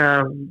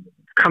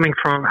 coming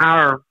from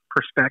our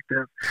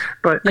perspective.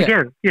 But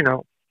again,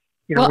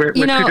 we're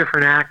two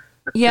different acts.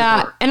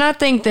 Yeah, and I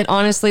think that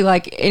honestly,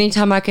 like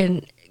anytime I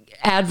can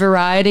add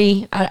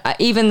variety,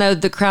 even though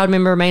the crowd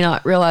member may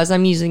not realize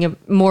I'm using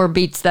more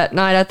beats that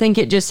night, I think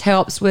it just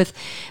helps with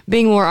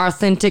being more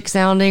authentic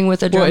sounding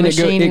with a drum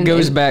machine. It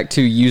goes back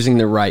to using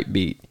the right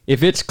beat.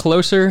 If it's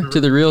closer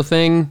to the real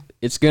thing,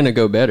 it's gonna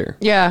go better.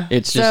 Yeah,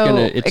 it's just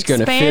gonna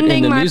fit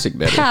in the music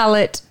better.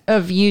 Palette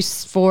of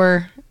use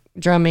for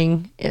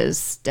drumming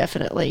is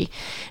definitely.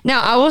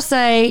 Now, I will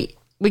say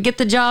we get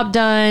the job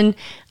done.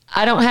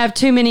 I don't have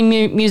too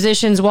many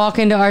musicians walk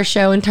into our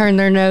show and turn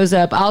their nose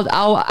up.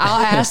 I'll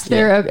ask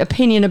their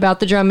opinion about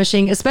the drum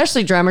machine,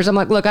 especially drummers. I'm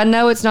like, look, I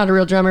know it's not a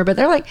real drummer, but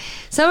they're like,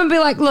 someone be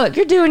like, look,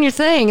 you're doing your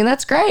thing, and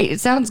that's great. It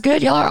sounds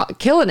good. Y'all are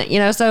killing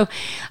it, So,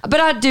 but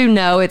I do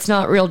know it's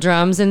not real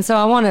drums, and so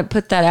I want to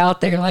put that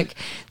out there. Like,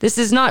 this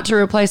is not to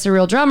replace a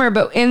real drummer,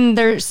 but in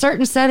there's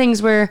certain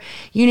settings where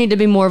you need to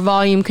be more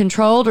volume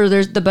controlled, or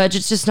the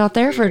budget's just not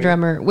there for a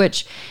drummer.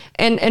 Which,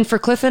 and for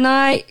Cliff and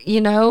I,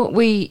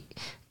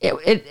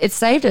 It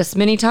saved us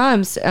many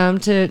times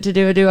to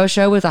do a duo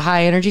show with a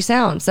high energy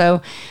sound.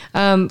 So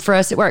for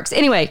us, it works.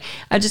 Anyway,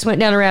 I just went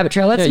down a rabbit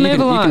trail. Let's move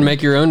along. You can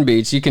make your own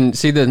beats. You can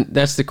see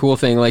that's the cool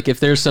thing. Like if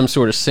there's some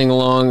sort of sing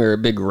along or a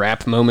big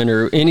rap moment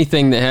or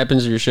anything that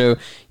happens in your show,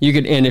 you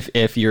could. And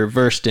if you're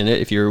versed in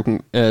it, if you're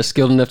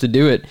skilled enough to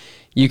do it,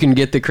 you can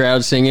get the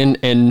crowd singing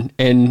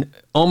and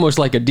almost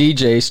like a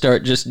DJ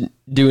start just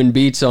doing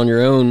beats on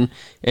your own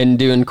and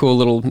doing cool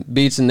little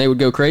beats, and they would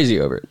go crazy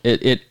over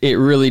it. It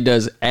really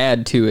does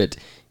add to it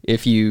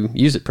if you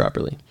use it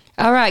properly.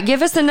 All right,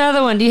 give us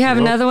another one. Do you have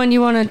another one you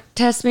want to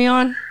test me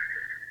on?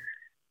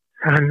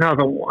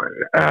 Another one.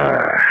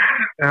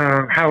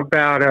 How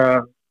about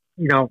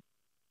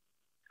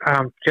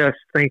I'm just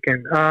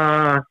thinking.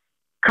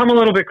 Come a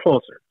little bit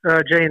closer.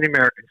 Jay and the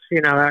Americans.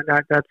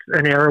 That's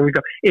an era we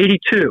go. 82.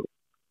 Do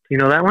you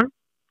know that one?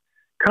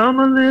 Come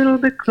a little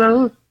bit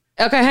close.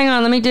 Okay, hang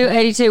on. Let me do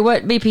 82.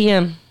 What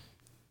BPM?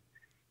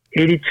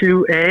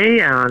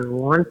 82A on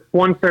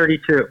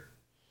 132.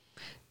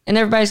 And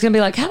everybody's going to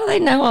be like, how do they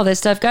know all this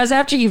stuff? Guys,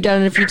 after you've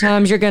done it a few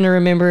times, you're going to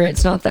remember it.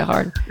 It's not that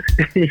hard.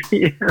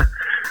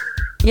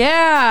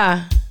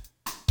 Yeah.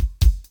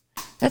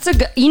 That's a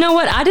good... You know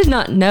what? I did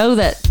not know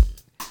that.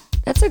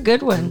 That's a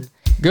good one.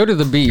 Go to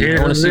the beat.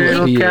 I want to see what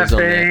the beat is on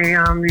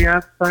that. On the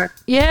outside.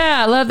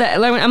 Yeah, I love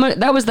that.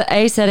 That was the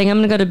A setting. I'm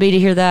going to go to B to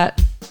hear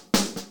that.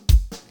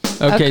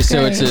 Okay,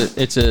 so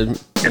it's a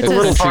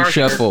country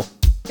shuffle.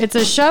 It's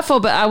a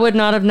shuffle, but I would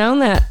not have known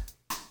that.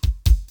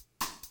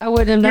 I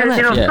wouldn't have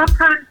known that.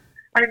 Sometimes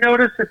I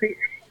notice that the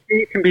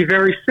A can be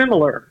very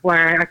similar.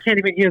 Where I can't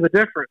even hear the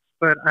difference,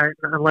 but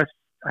unless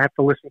I have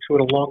to listen to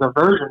it a longer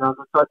version of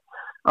it. But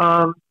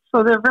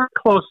so they're very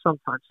close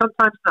sometimes.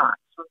 Sometimes not.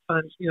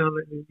 Sometimes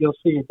you'll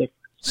see a difference.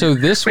 So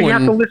this one, you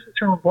have to listen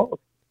to them both.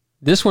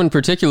 This one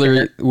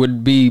particular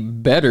would be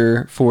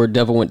better for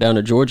Devil Went Down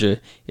to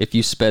Georgia if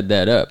you sped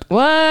that up.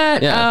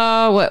 What?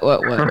 Yeah. Oh,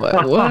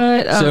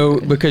 what? So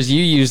because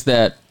you use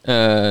that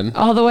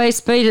all the way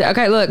speeded.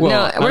 Okay, look.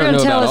 Well, we're going to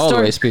tell a story. All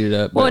the way speeded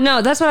up. Well,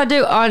 no, that's what I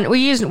do.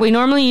 We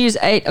normally use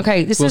 8.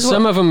 Okay,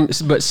 some of them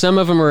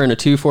are in a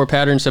 2/4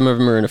 pattern. Some of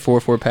them are in a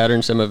 4/4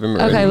 pattern. Some of them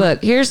are. Okay,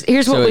 look.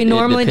 Here's what we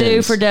normally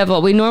do for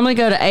Devil. We normally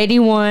go to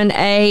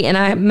 81A, and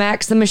I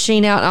max the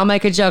machine out. And I'll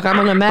make a joke. I'm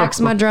going to max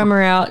my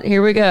drummer out.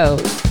 Here we go.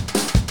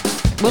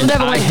 Well, the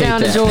Devil Went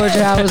Down to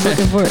Georgia.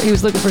 He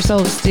was looking for Soul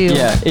to Steal.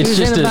 Yeah, it's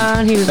just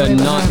a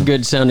not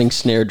good sounding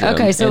snare drum.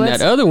 Okay, so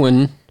that other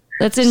one.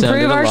 Let's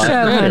improve our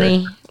show,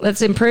 honey.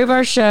 Let's improve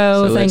our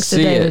show. Thanks to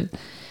David.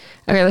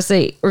 Okay, let's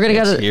see. We're gonna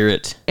Let's go to. hear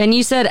it. And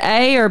you said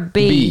A or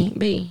B?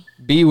 B.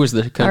 B was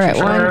the country.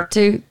 All right, song. 1,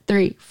 2,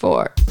 3,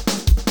 4.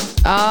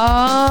 Oh,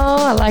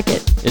 I like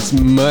it. It's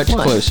much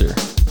closer.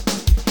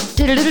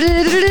 You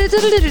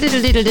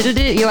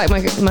like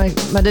my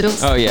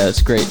diddles? Oh yeah,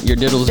 that's great. Your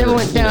diddles. Devil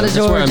went down to that's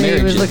where I Georgia. He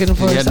married was you. looking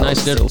for You had his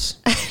nice diddles.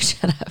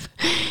 Shut up.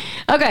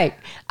 Okay,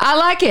 I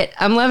like it.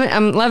 I'm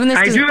loving this.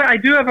 I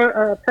do have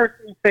a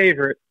personal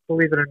favorite,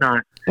 believe it or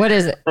not. What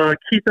is it?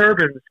 Keith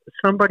Urban's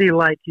 "Somebody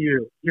Like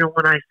You." You know,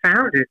 when I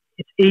found it,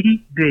 it's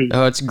 80B.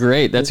 Oh, it's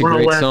great. That's a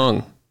great 111.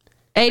 song.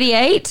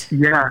 88?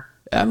 Yeah.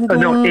 I'm no,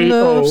 gonna 80.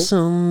 love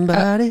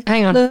somebody.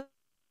 Hang on.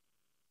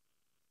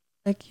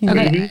 Like you.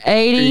 Okay,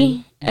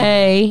 80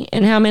 A,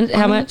 and how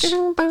much?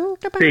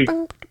 B.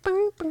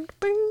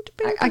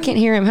 I can't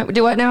hear him.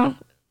 Do what now?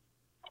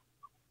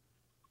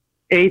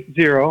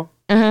 80.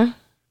 Uh-huh.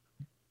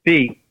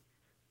 B.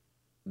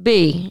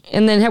 B.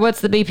 And then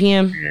what's the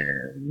BPM?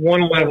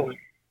 111.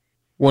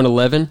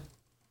 111.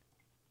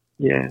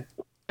 Yeah.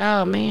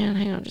 Oh, man.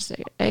 Hang on just a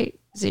second.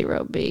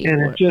 80B.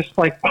 And it just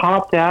like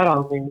popped out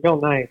on me real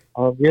nice.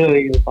 I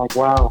really was like,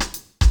 wow.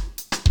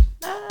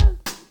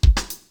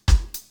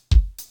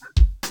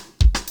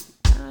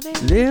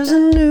 There's a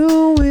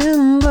new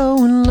wind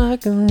blowing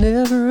like I've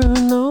never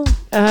known.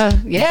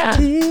 Yeah.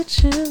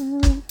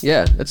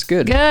 Yeah, that's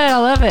good. Good. I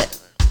love it.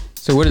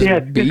 So what is Yeah,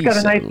 B? it's got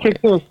a nice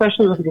kick too,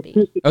 especially with the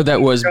acoustic. Oh, that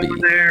was B.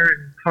 going there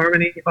and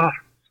harmony. Oh,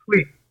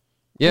 sweet.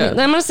 Yeah, I'm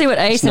going to see what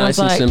A it's sounds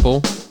nice like. and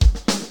simple.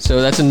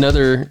 So that's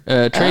another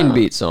train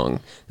beat song.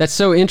 That's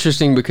so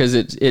interesting because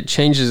it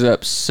changes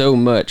up so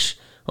much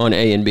on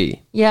A and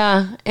B.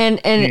 Yeah.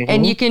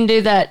 And you can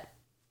do that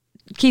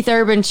Keith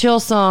Urban chill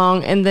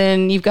song, and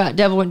then you've got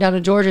Devil Went Down to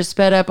Georgia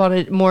sped up on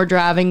a more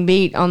driving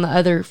beat on the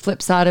other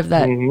flip side of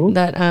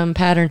that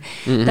pattern.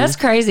 That's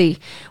crazy.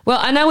 Well,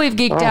 I know we've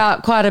geeked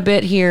out quite a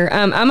bit here.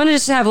 I'm gonna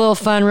just have a little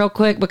fun real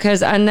quick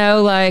because I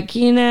know, like,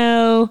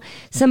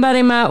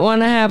 somebody might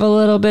want to have a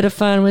little bit of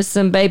fun with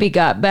some Baby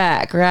Got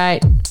Back,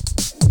 right?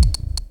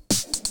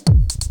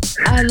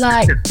 I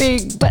like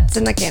big butts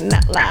and I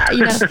cannot lie,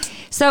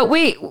 So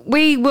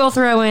we will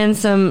throw in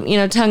some,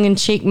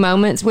 tongue-in-cheek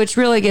moments, which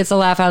really gets a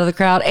laugh out of the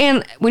crowd.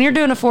 And when you're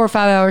doing a 4 or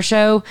 5 hour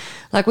show,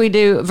 like we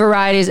do,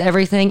 variety is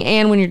everything.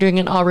 And when you're doing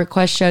an all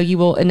request show, you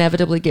will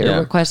inevitably get a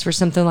request for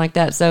something like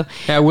that. So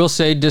I will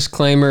say,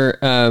 disclaimer,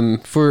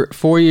 for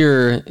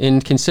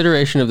in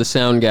consideration of the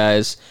sound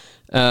guys,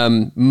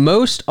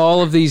 most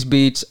all of these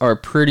beats are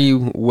pretty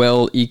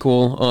well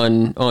equal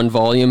on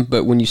volume,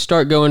 but when you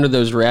start going to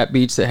those rap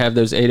beats that have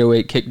those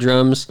 808 kick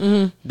drums,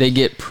 they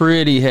get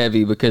pretty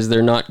heavy because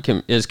they're not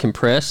as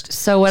compressed.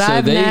 So what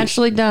I've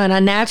naturally done,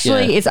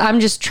 I'm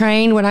just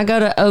trained when I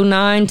go to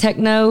 09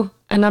 techno,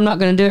 and I'm not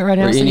going to do it right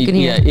now so you can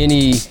hear.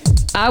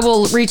 I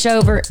will reach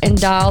over and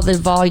dial the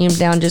volume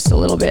down just a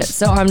little bit,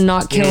 so I'm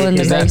not killing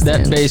the bass.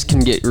 That bass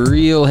can get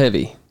real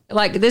heavy.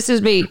 Like this is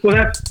B.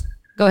 Well,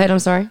 go ahead. I'm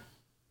sorry.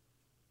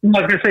 I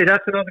was going to say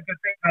that's another good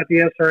thing about the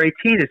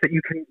SR18 is that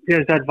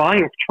there's that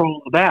volume control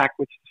in the back,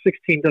 which the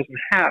 16 doesn't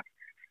have.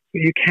 So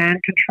you can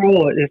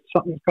control it if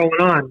something's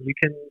going on. You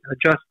can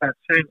adjust that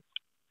sound.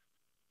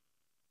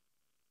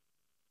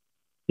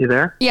 You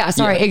there? Yeah,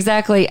 sorry,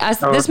 exactly.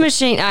 This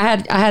machine, I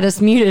had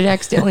us muted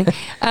accidentally.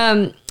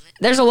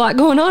 There's a lot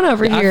going on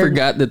over here. I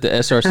forgot that the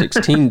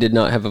SR16 did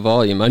not have a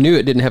volume. I knew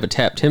it didn't have a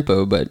tap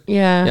tempo, but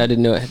I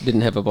didn't know it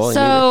didn't have a volume.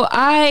 So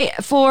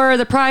for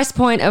the price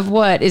point of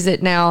what is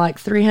it now, like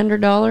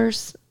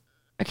 $300?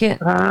 I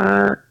can't.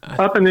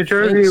 Up in New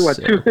Jersey,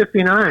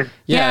 $259?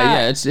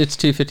 Yeah, it's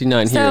 $259 here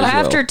as well. So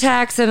after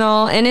tax and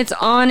all, and it's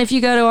on. If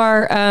you go to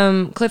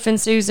our Cliff and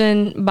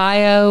Susan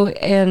bio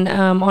and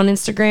on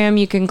Instagram,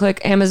 you can click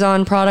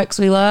Amazon products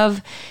we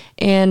love.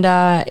 And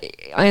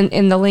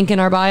in the link in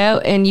our bio,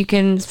 and you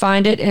can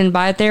find it and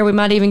buy it there. We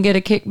might even get a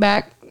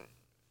kickback.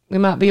 We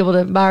might be able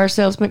to buy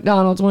ourselves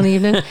McDonald's one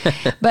evening.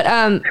 but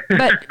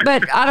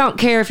I don't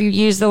care if you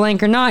use the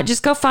link or not.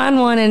 Just go find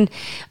one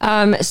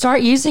and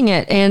start using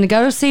it, and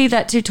go see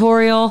that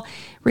tutorial.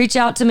 Reach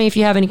out to me if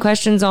you have any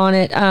questions on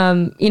it.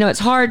 It's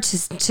hard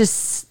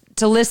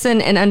to listen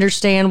and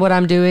understand what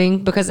I'm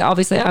doing because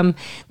obviously and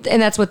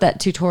that's what that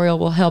tutorial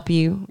will help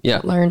you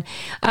learn.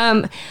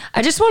 I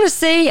just want to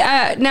say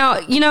now,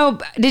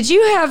 did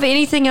you have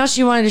anything else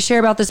you wanted to share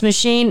about this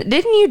machine?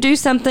 Didn't you do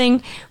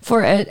something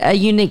for a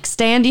unique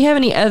stand? Do you have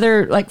any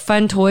other like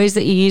fun toys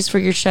that you use for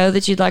your show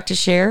that you'd like to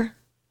share?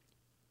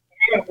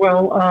 Yeah,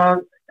 well,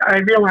 I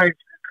realized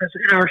because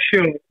in our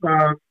show,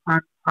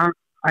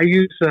 I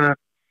use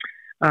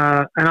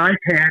an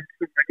iPad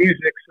for my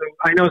music. So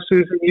I know,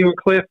 Susan, you and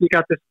Cliff, you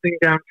got this thing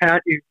down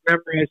pat. You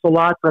memorize a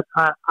lot, but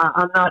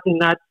I'm not in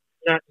that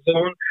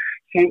zone.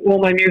 So all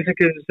my music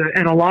is,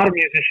 and a lot of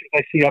musicians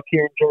I see up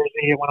here in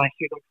Jersey, and when I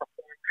see them perform,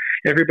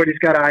 everybody's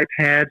got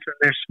iPads, and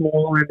they're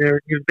small, and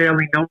you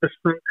barely notice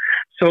them.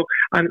 So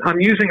I'm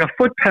using a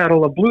foot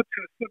pedal, a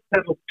Bluetooth foot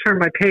pedal, to turn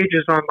my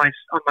pages on my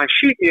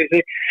sheet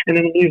music, and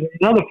then I'm using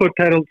another foot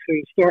pedal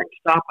to start and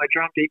stop my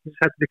drum beat. You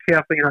just have to be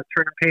careful, you're not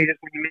turning pages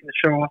when you're in the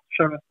show off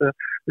the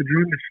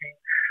drum machine.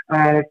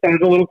 So there's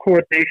a little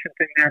coordination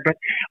thing there. But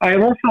I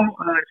also,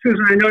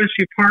 Susan, I noticed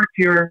you parked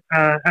your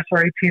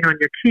SR18 on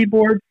your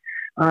keyboard.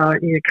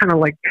 You kind of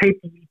like tape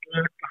a little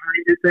block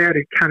behind it there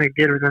to kind of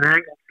get it an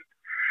angle.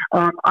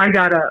 I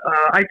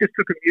just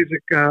took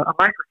a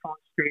microphone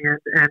stand,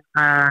 and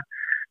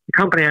the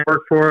company I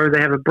work for, they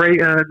have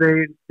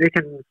they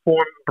can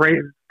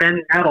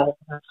bend metal.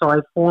 And so I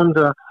formed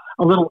a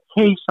little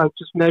case. I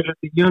just measured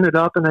the unit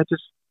up, and I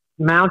just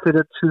mounted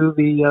it to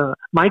the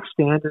mic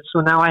stand. And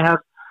so now I have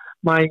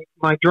my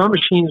drum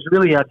machine is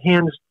really at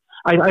hands.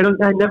 I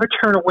never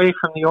turn away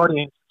from the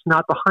audience. It's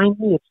not behind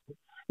me.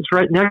 It's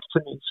right next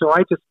to me. So I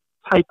just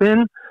type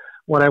in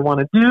what I want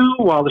to do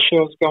while the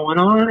show's going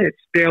on. It's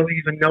barely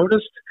even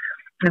noticed.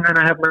 And then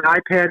I have my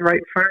iPad right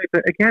in front of me.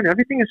 But again,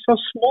 everything is so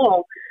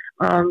small.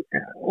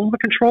 All the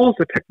controls,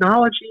 the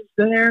technology is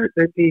there.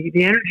 The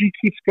energy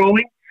keeps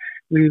going.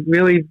 We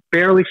really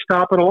barely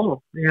stop at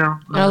all.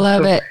 I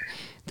love it.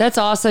 That's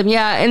awesome.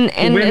 Yeah.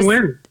 And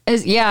win-win.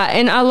 Yeah.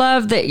 And I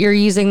love that you're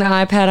using the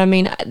iPad. I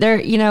mean,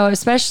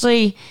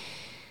 especially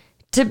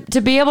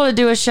to be able to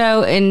do a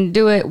show and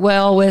do it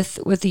well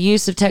with the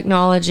use of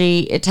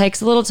technology, it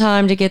takes a little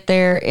time to get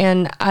there.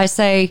 And I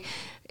say,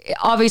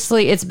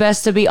 obviously it's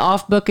best to be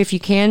off book if you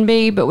can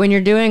be, but when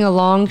you're doing a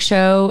long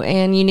show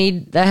and you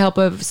need the help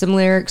of some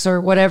lyrics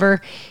or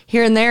whatever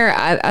here and there,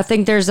 I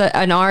think there's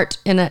an art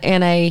and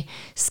a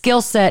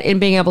skill set in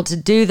being able to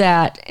do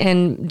that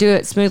and do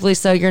it smoothly,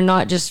 so you're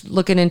not just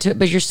looking into it,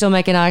 but you're still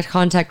making eye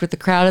contact with the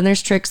crowd. And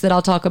there's tricks that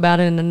I'll talk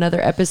about in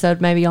another episode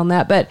maybe on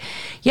that. But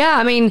yeah,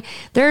 I mean,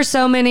 there are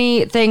so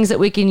many things that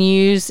we can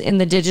use in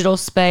the digital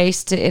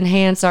space to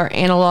enhance our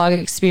analog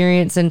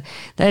experience, and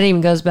that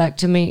even goes back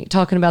to me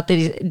talking about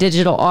the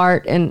digital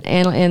art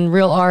and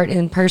real art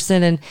in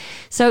person. And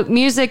so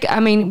music, I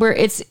mean,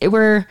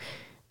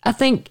 I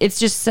think it's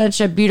just such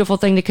a beautiful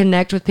thing to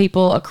connect with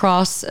people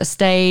across a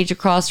stage,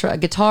 across a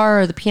guitar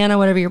or the piano,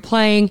 whatever you're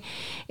playing,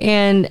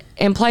 and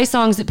play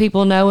songs that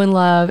people know and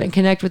love and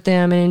connect with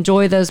them and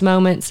enjoy those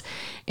moments.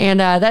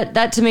 And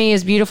that to me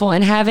is beautiful.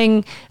 And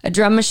having a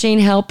drum machine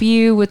help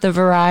you with the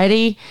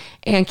variety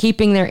and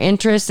keeping their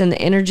interest and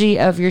the energy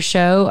of your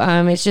show,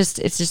 it's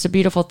just a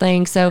beautiful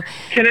thing. So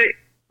can I?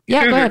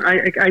 Yeah, Susan, go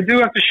ahead. I do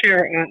have to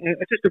share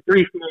just a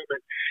brief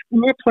moment. We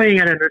were playing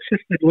at an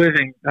assisted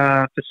living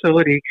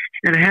facility,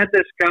 and I had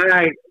this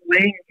guy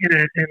laying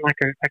in like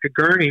a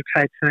gurney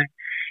type thing,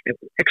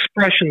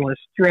 expressionless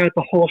throughout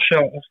the whole show.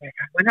 I was like,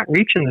 we're not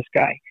reaching this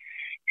guy.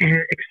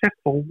 And except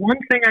for one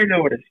thing I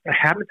noticed. I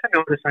happened to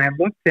notice, and I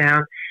looked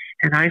down,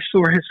 and I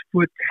saw his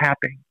foot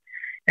tapping.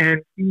 And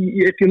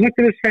if you looked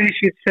at his face,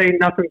 you'd say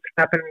nothing's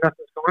happening,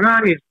 nothing's going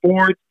on. He's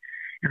bored.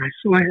 And I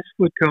saw his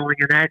foot going,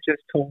 and that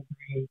just told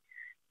me,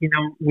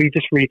 we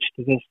just reached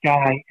to this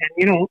guy, and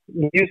we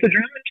use the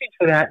drum machine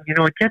for that.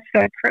 It gets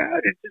that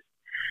crowd.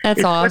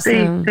 That's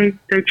awesome. They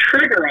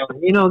trigger them.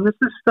 This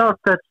is stuff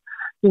that's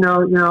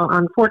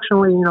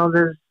unfortunately,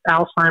 there's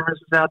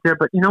Alzheimer's is out there,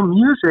 but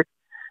music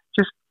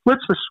just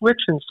flips a switch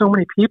in so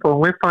many people,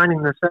 and we're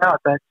finding this out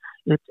that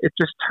it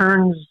just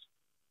turns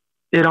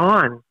it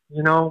on.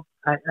 I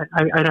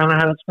don't know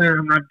how to explain it.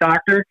 I'm not a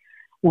doctor.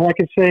 All I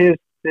can say is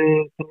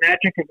the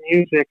magic of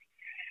music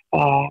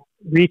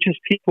reaches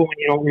people when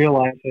you don't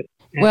realize it.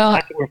 And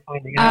that's what we're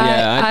finding out.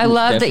 I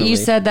love that you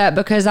said that,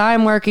 because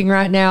I'm working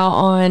right now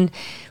on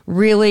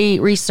really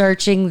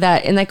researching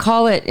that, and they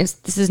call it,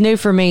 this is new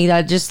for me,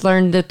 I just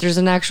learned that there's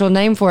an actual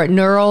name for it,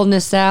 neural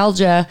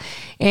nostalgia.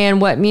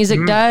 And what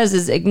music does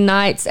is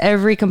ignites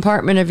every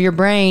compartment of your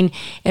brain.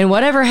 And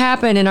whatever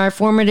happened in our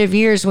formative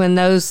years, when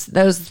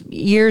those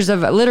years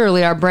of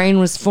literally our brain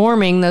was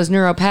forming those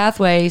neural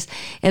pathways,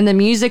 and the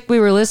music we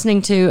were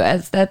listening to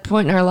at that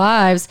point in our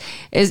lives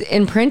is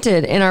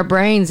imprinted in our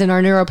brains and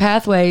our neural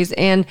pathways.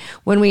 And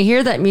when we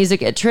hear that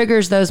music, it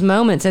triggers those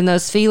moments and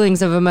those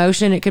feelings of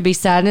emotion. It could be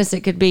sadness,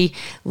 it could be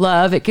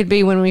love, it could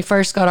be when we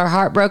first got our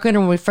heart broken, or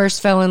when we first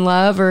fell in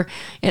love,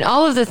 and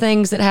all of the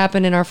things that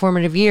happen in our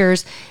formative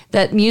years.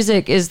 That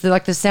music is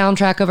like the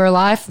soundtrack of our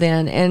life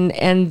then.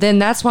 And then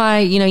that's why,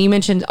 you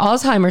mentioned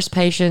Alzheimer's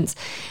patients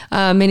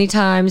many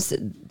times,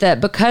 that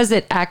because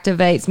it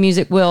activates,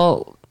 music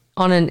will,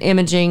 on an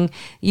imaging,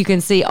 you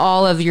can see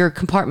all of your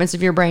compartments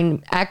of your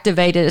brain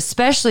activated,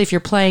 especially if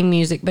you're playing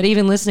music, but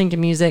even listening to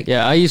music.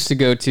 Yeah, I used to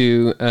go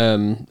to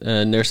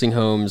nursing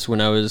homes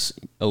when I was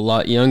a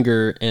lot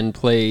younger and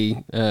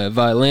play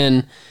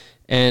violin.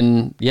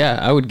 And yeah,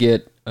 I would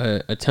get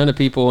a ton of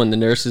people, and the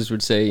nurses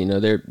would say,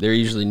 they're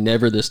usually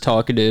never this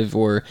talkative,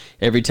 or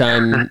every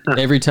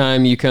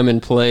time you come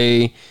and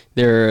play,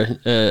 there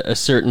are a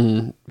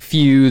certain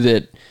few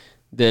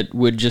that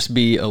would just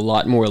be a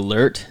lot more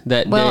alert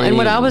that day. And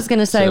what I was going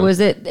to say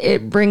was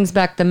it brings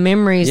back the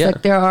memories. Yeah.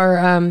 Like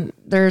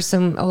there's a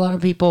lot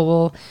of people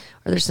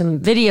or there's some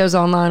videos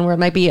online where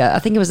maybe I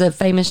think it was a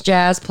famous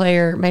jazz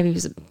player, maybe it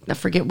was, I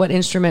forget what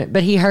instrument,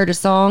 but he heard a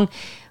song,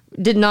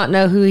 did not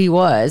know who he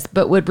was,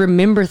 but would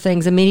remember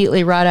things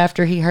immediately right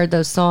after he heard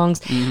those songs.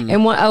 Mm-hmm.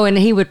 And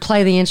he would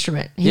play the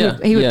instrument. He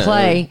would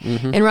play.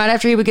 Mm-hmm. And right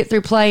after he would get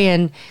through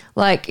playing,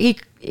 like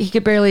he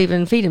could barely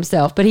even feed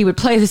himself, but he would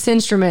play this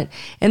instrument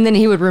and then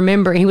he would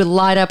remember, he would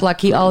light up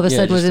like he all of a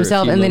sudden was just for a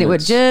himself, few and then it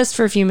would moments. just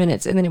for a few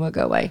minutes and then it would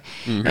go away.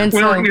 And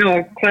Well, so,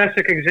 a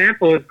classic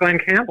example is Glenn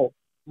Campbell.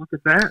 Look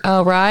at that.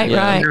 oh, right, Yeah.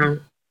 right. You know,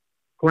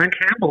 Glenn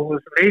Campbell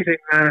was amazing.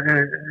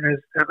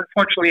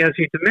 Unfortunately, as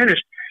he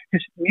diminished,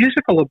 his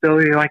musical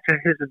ability, like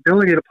his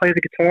ability to play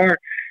the guitar,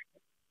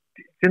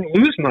 didn't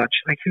lose much.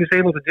 Like he was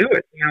able to do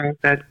it. You know,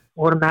 that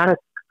automatic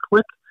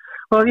click.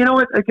 Well, you know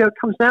what? It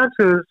comes down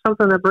to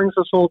something that brings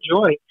us all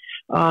joy.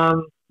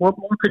 What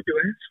more could you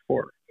ask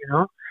for? You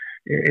know,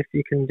 if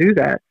you can do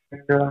that,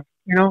 and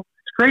you know,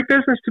 it's great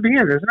business to be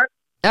in, isn't it?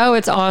 Oh,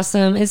 it's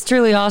awesome. It's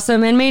truly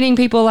awesome. And meeting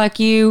people like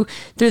you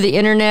through the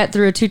internet,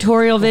 through a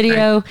tutorial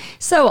video,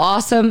 so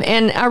awesome.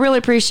 And I really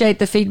appreciate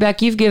the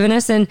feedback you've given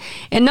us. And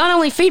not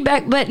only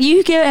feedback, but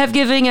you have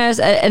given us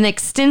an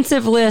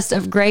extensive list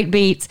of great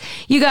beats.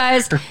 You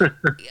guys,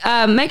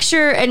 make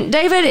sure, and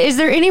David, is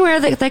there anywhere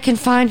that they can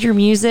find your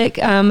music?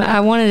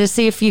 I wanted to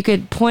see if you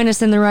could point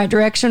us in the right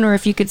direction, or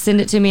if you could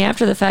send it to me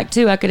after the fact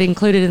too. I could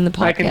include it in the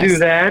podcast. I can do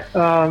that.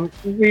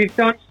 We've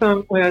done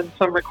some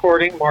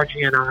recording,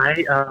 Margie and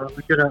I.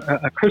 We did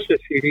a Christmas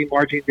CD,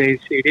 Margie Day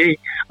CD,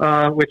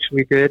 which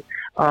we did.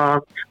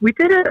 We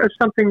did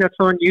something that's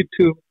on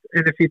YouTube,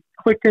 and if you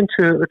click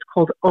into, it's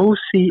called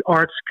OC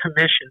Arts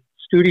Commission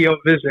Studio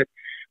Visit,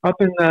 up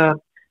in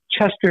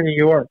Chester, New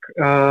York,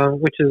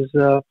 which is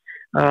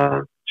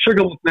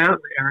Sugarloaf Mountain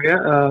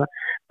area.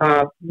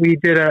 We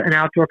did an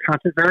outdoor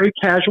concert, very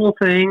casual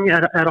thing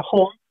at a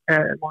home,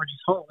 at Margie's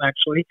home,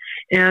 actually,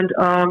 and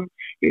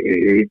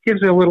it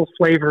gives it a little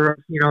flavor of,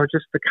 you know,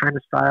 just the kind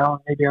of style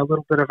and maybe a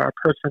little bit of our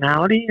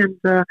personality. And,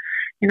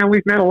 you know,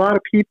 we've met a lot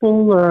of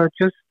people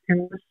just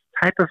in this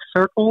type of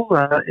circle.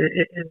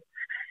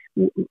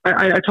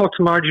 I talk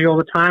to Margie all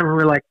the time, and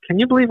we're like, can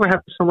you believe we're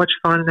having so much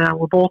fun now?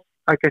 We're both,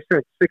 like I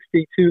said,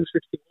 62,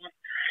 61.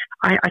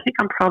 I think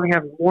I'm probably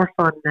having more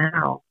fun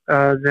now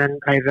than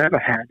I've ever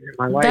had in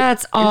my life.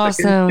 That's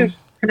awesome. It's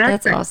just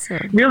That's connecting.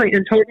 awesome. Really,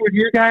 in total with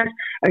you guys,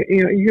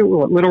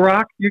 Little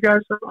Rock, you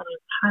guys,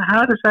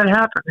 how does that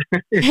happen?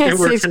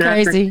 It's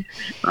crazy.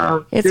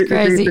 It's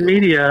crazy. The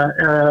media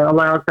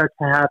allows that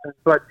to happen.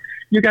 But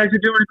you guys are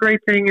doing a great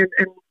thing. And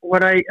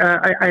what I've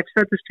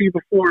said this to you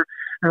before,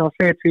 and I'll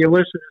say it to your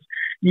listeners,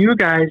 you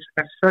guys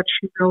have such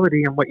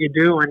humility in what you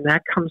do, and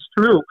that comes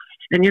through.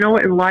 And you know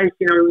what, in life,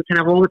 you know, we can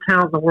have all the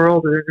talent in the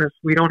world, and if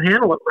we don't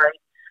handle it right,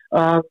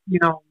 you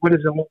know, what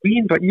does it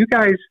mean? But you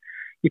guys,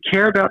 you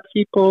care about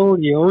people.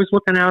 You're always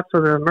looking out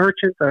for the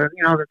merchant, the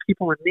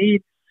people in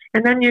need.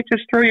 And then you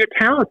just throw your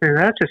talent in.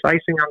 That's just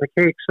icing on the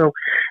cake. So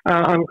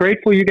I'm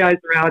grateful you guys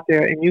are out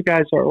there, and you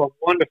guys are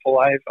wonderful.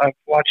 I've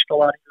watched a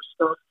lot of your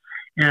stuff,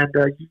 and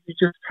you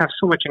just have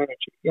so much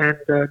energy. And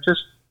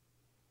just,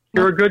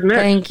 you're a good mix.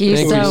 Thank you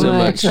so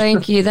much.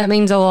 Thank you. That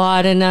means a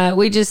lot. And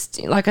we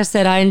just, like I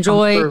said, I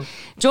enjoy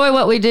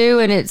what we do.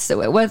 And it's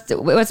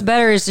what's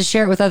better is to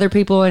share it with other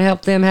people and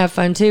help them have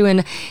fun too.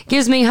 And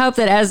gives me hope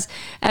that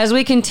as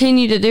we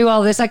continue to do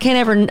all this, I can't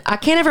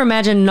ever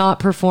imagine not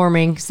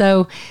performing.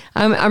 So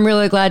I'm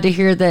really glad to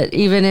hear that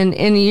even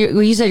in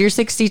you said you're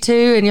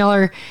 62 and y'all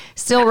are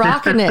still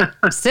rocking it,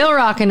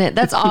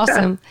 That's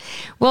awesome.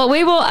 Well,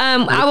 we will,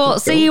 I will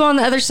see you on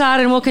the other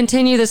side, and we'll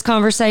continue this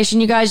conversation.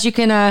 You guys, you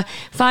can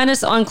find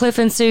us on Cliff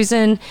and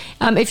Susan.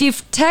 If you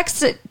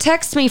text me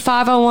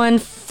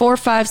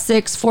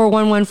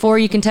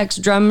 501-456-4114, you can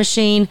text Drum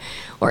Machine,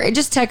 or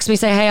just text me,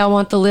 say, hey, I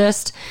want the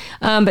list.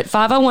 But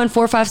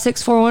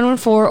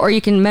 501-456-4114, or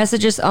you can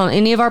message us on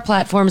any of our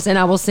platforms, and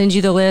I will send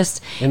you the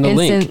list and the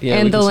link.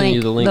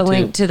 The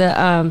link to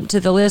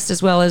the list,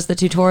 as well as the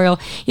tutorial.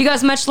 You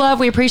guys, much love.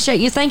 We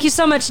appreciate you. Thank you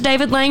so much,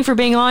 David Lang, for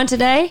being on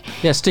today.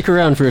 Yeah, stick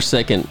around for a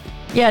second.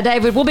 Yeah,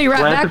 David, we'll be right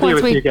Glad back to be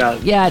once with you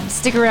guys. Yeah,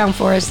 stick around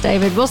for us,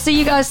 David. We'll see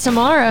you guys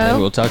tomorrow. And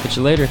we'll talk at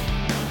you later.